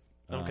flashlight.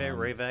 Okay,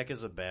 Rayvac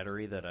is a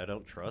battery that I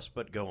don't trust,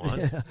 but go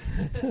on.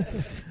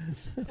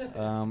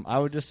 I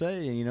would just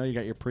say, you know, you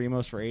got your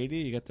Primos for 80,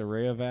 you got the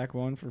Rayovac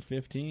one for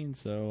 15.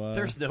 So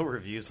There's no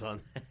reviews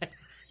on that.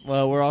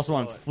 well, we're also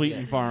on Fleet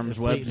and Farm's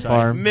Fleet and website.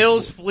 Farm.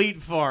 Mills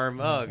Fleet Farm.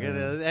 Oh,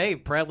 good. Hey,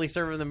 proudly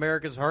serving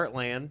America's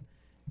heartland.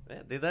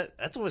 Man, dude,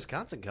 that's a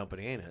Wisconsin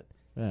company, ain't it?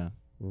 Yeah.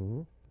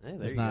 Mm-hmm. Hey,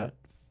 there It's you not go.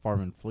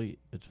 Farm and Fleet.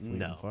 It's Fleet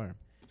No. and Farm.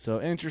 So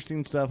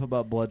interesting stuff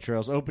about blood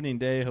trails. Opening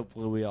day.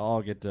 Hopefully, we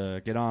all get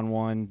to get on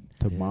one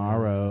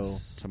Tomorrow.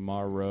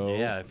 tomorrow.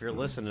 Yeah, if you're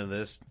listening to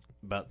this,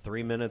 about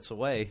 3 minutes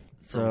away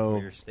from So-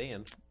 where you're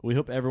staying. We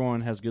hope everyone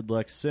has good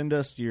luck. Send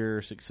us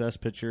your success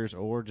pictures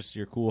or just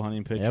your cool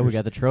hunting pictures. Yeah, we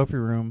got the trophy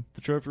room.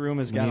 The trophy room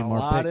has We got need a more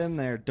lot pics. in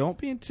there. Don't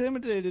be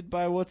intimidated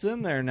by what's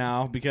in there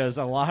now, because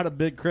a lot of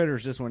big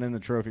critters just went in the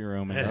trophy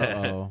room, and,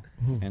 Uh-oh.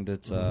 and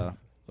it's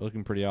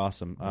looking pretty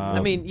awesome.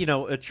 I mean, you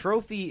know, a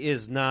trophy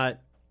is not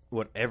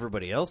what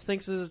everybody else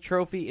thinks is a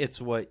trophy. It's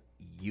what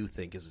you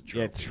think is a trophy.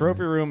 yeah,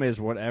 trophy room is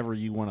whatever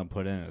you want to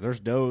put in it. There's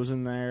does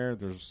in there.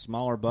 There's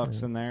smaller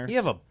bucks in there. You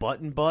have a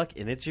button buck,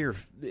 and it's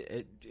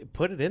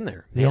put it in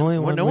there. The man. only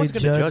Well, one no we one's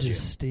going to judge judge you.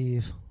 is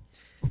Steve.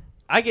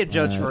 I get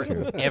judged for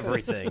true.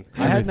 everything.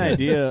 I had an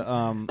idea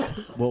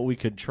what we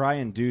could try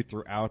and do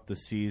throughout the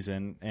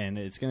season, and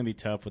it's going to be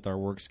tough with our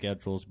work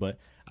schedules, but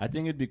I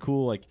think it'd be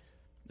cool, like,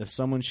 if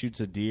someone shoots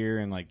a deer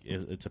and, like,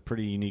 it's a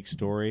pretty unique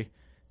story,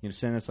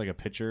 send us, like, a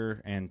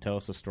picture and tell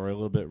us the story a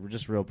little bit,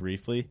 just real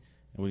briefly,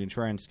 and we can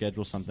try and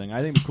schedule something. I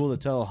think it'd be cool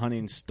to tell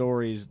hunting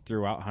stories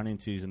throughout hunting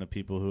season of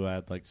people who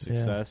had, like,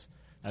 success.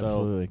 Yeah. So,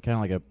 absolutely.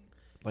 Kind of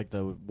like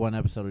the one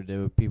episode we did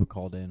with people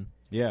called in.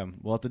 yeah,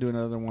 we'll have to do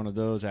another one of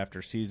those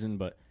after season,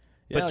 but...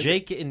 Yeah, But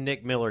Jake and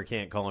Nick Miller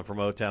can't call in from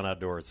O-Town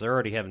Outdoors. They're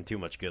already having too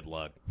much good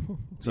luck.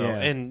 So, Yeah.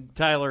 And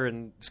Tyler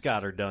and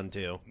Scott are done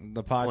too.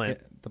 The Clint.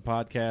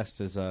 podcast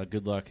is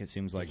good luck, it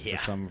seems like, Yeah.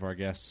 for some of our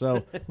guests.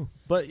 So,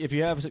 but if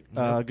you have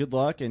good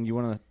luck and you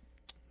want to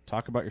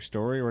talk about your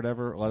story or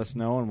whatever, let us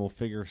know, and we'll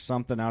figure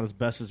something out as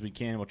best as we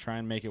can. We'll try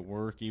and make it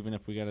work, even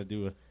if we got to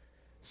do a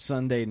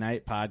Sunday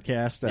night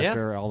podcast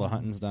after all the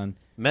hunting's done.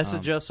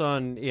 Message us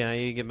on,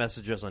 you can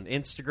message us on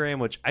Instagram,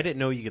 which I didn't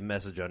know you could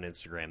message on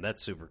Instagram.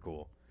 That's super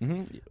cool.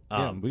 Mm-hmm.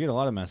 Yeah, we get a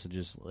lot of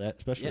messages,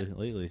 especially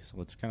lately,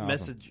 so it's kind of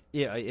message. Awesome.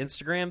 Yeah,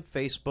 Instagram,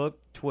 Facebook,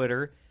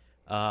 Twitter.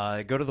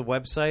 Go to the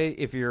website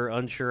if you're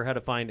unsure how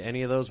to find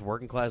any of those.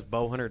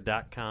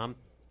 WorkingClassBowhunter.com.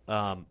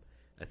 I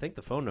think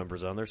the phone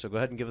number's on there, so go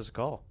ahead and give us a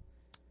call.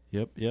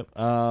 Yep.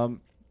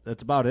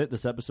 That's about it.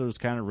 This episode is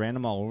kind of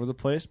random all over the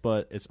place,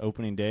 but it's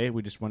opening day.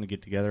 We just want to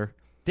get together.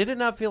 Did it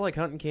not feel like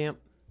hunting camp?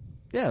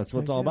 Yeah, that's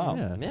what it's all about.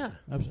 Yeah,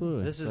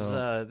 absolutely. This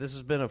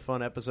has been a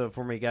fun episode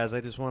for me, guys.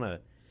 I just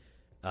want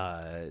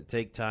to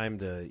take time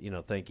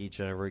to thank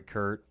each and every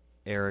Kurt,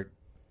 Eric,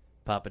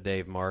 Papa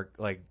Dave, Mark.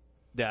 Like,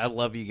 I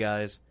love you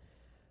guys.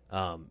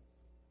 I'm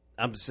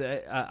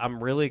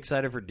really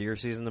excited for deer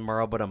season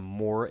tomorrow, but I'm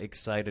more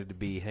excited to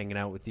be hanging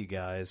out with you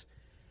guys.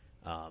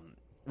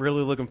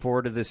 Really looking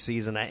forward to this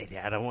season.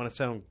 I don't want to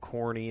sound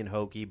corny and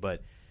hokey,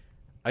 but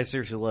I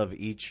seriously love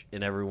each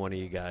and every one of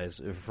you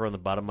guys from the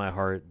bottom of my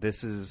heart.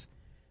 This is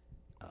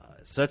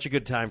such a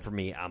good time for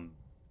me. I'm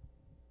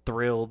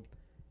thrilled.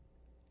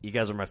 You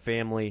guys are my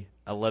family.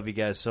 I love you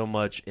guys so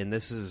much, and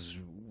this is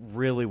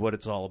really what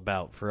it's all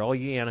about. For all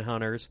you Anna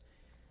hunters,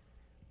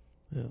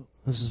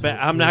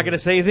 I'm not going to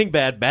say anything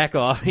bad. Back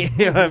off. You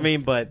know what I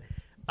mean? But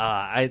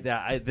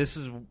this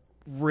is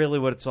really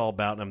what it's all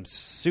about, and I'm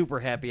super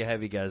happy I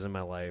have you guys in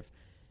my life.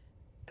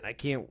 And I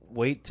can't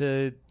wait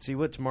to see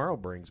what tomorrow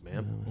brings,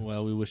 man.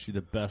 Well, we wish you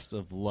the best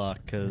of luck,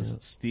 because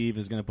Steve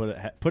is going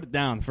to put it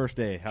down the first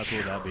day. How cool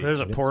would that be? There's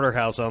a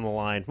porterhouse on the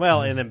line.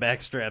 Well, and then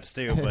backstraps,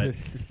 too. But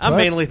I'm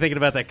mainly thinking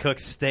about that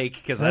cooked steak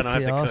because I don't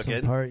have to awesome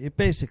cook it. Part. You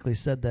basically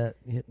said that,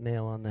 hit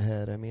nail on the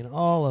head. I mean,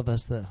 all of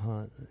us that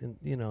hunt,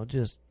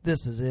 just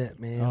this is it,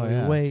 man. Oh,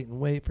 yeah. We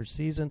wait for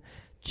season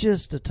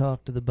just to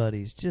talk to the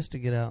buddies, just to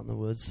get out in the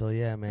woods. So,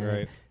 yeah, man, Right.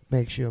 it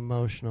makes you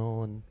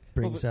emotional and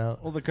brings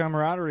out. Well, the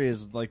camaraderie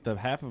is like the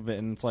half of it,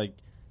 and it's like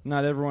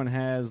not everyone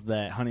has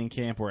that hunting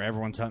camp where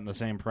everyone's hunting the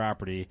same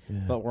property,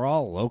 but we're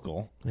all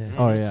local. Yeah.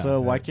 Oh, yeah.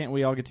 So why can't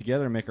we all get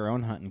together and make our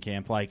own hunting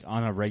camp, like,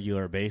 on a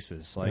regular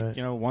basis? Like,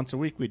 Right. Once a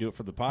week we do it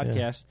for the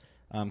podcast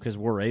because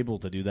we're able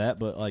to do that.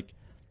 But, like,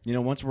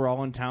 once we're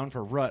all in town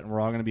for rut and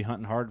we're all going to be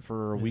hunting hard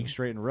for a week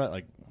straight in rut,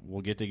 like,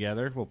 we'll get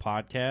together, we'll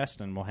podcast,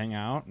 and we'll hang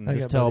out. And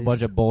Just tell a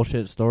bunch of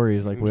bullshit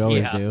stories like we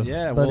always do.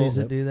 Yeah, buddies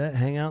that do that,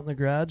 hang out in the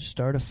garage,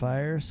 start a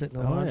fire, sit in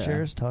the lawn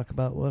chairs, talk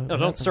about what. No,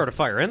 don't start a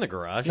fire in the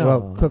garage. No.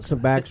 Well, cook some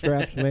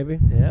backstraps, maybe.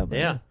 Yeah, but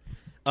Yeah.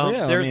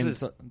 there's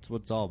There's it's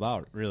what it's all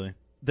about, really.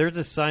 There's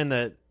a sign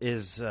that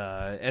is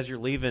as you're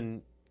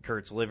leaving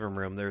Kurt's living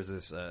room. There's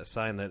this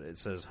sign that it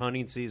says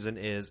 "hunting season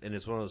is," and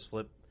it's one of those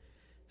flip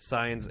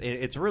signs.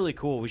 It's really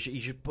cool. You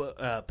should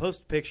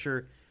post a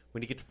picture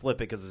when you get to flip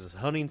it, because this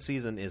hunting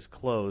season is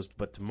closed,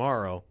 but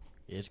tomorrow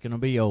It's going to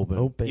be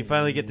open. you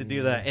finally get to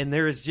do that. And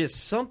there is just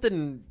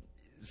something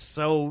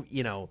so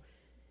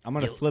I'm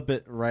going to flip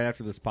it right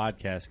after this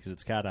podcast because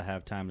it's got to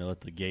have time to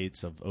let the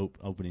gates of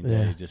opening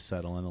day just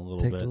settle in a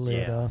little take bit. the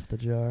lid off the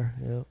jar.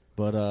 Yep.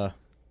 But,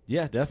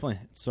 yeah, definitely.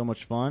 It's so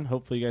much fun.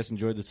 Hopefully you guys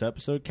enjoyed this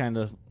episode. Kind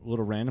of a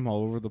little random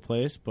all over the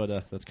place,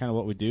 but that's kind of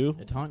what we do.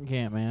 It's hunting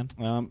camp, man.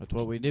 That's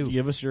what we do.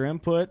 Give us your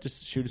input.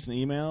 Just shoot us an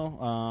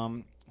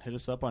email. Hit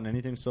us up on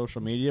anything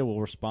social media. We'll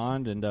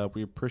respond, and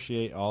we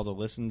appreciate all the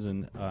listens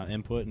and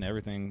input and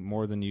everything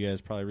more than you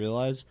guys probably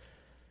realize.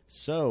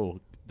 So,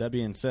 that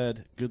being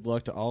said, good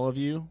luck to all of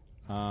you.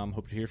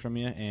 Hope to hear from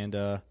you,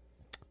 and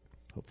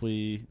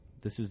hopefully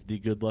this is the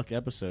good luck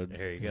episode.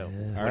 There you go. Yeah.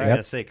 What All are right. you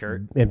gonna say,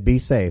 Kurt? And be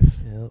safe.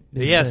 Yep.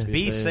 Yes, safe.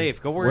 be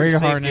safe. Go wear your your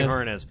safety harness.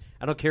 harness.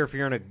 I don't care if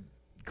you're in a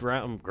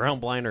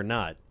ground blind or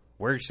not.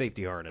 Wear your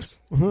safety harness.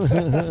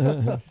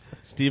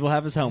 Steve will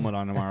have his helmet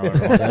on tomorrow.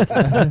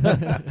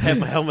 Have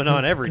my helmet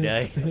on every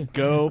day.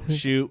 Go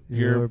shoot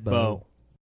your bow.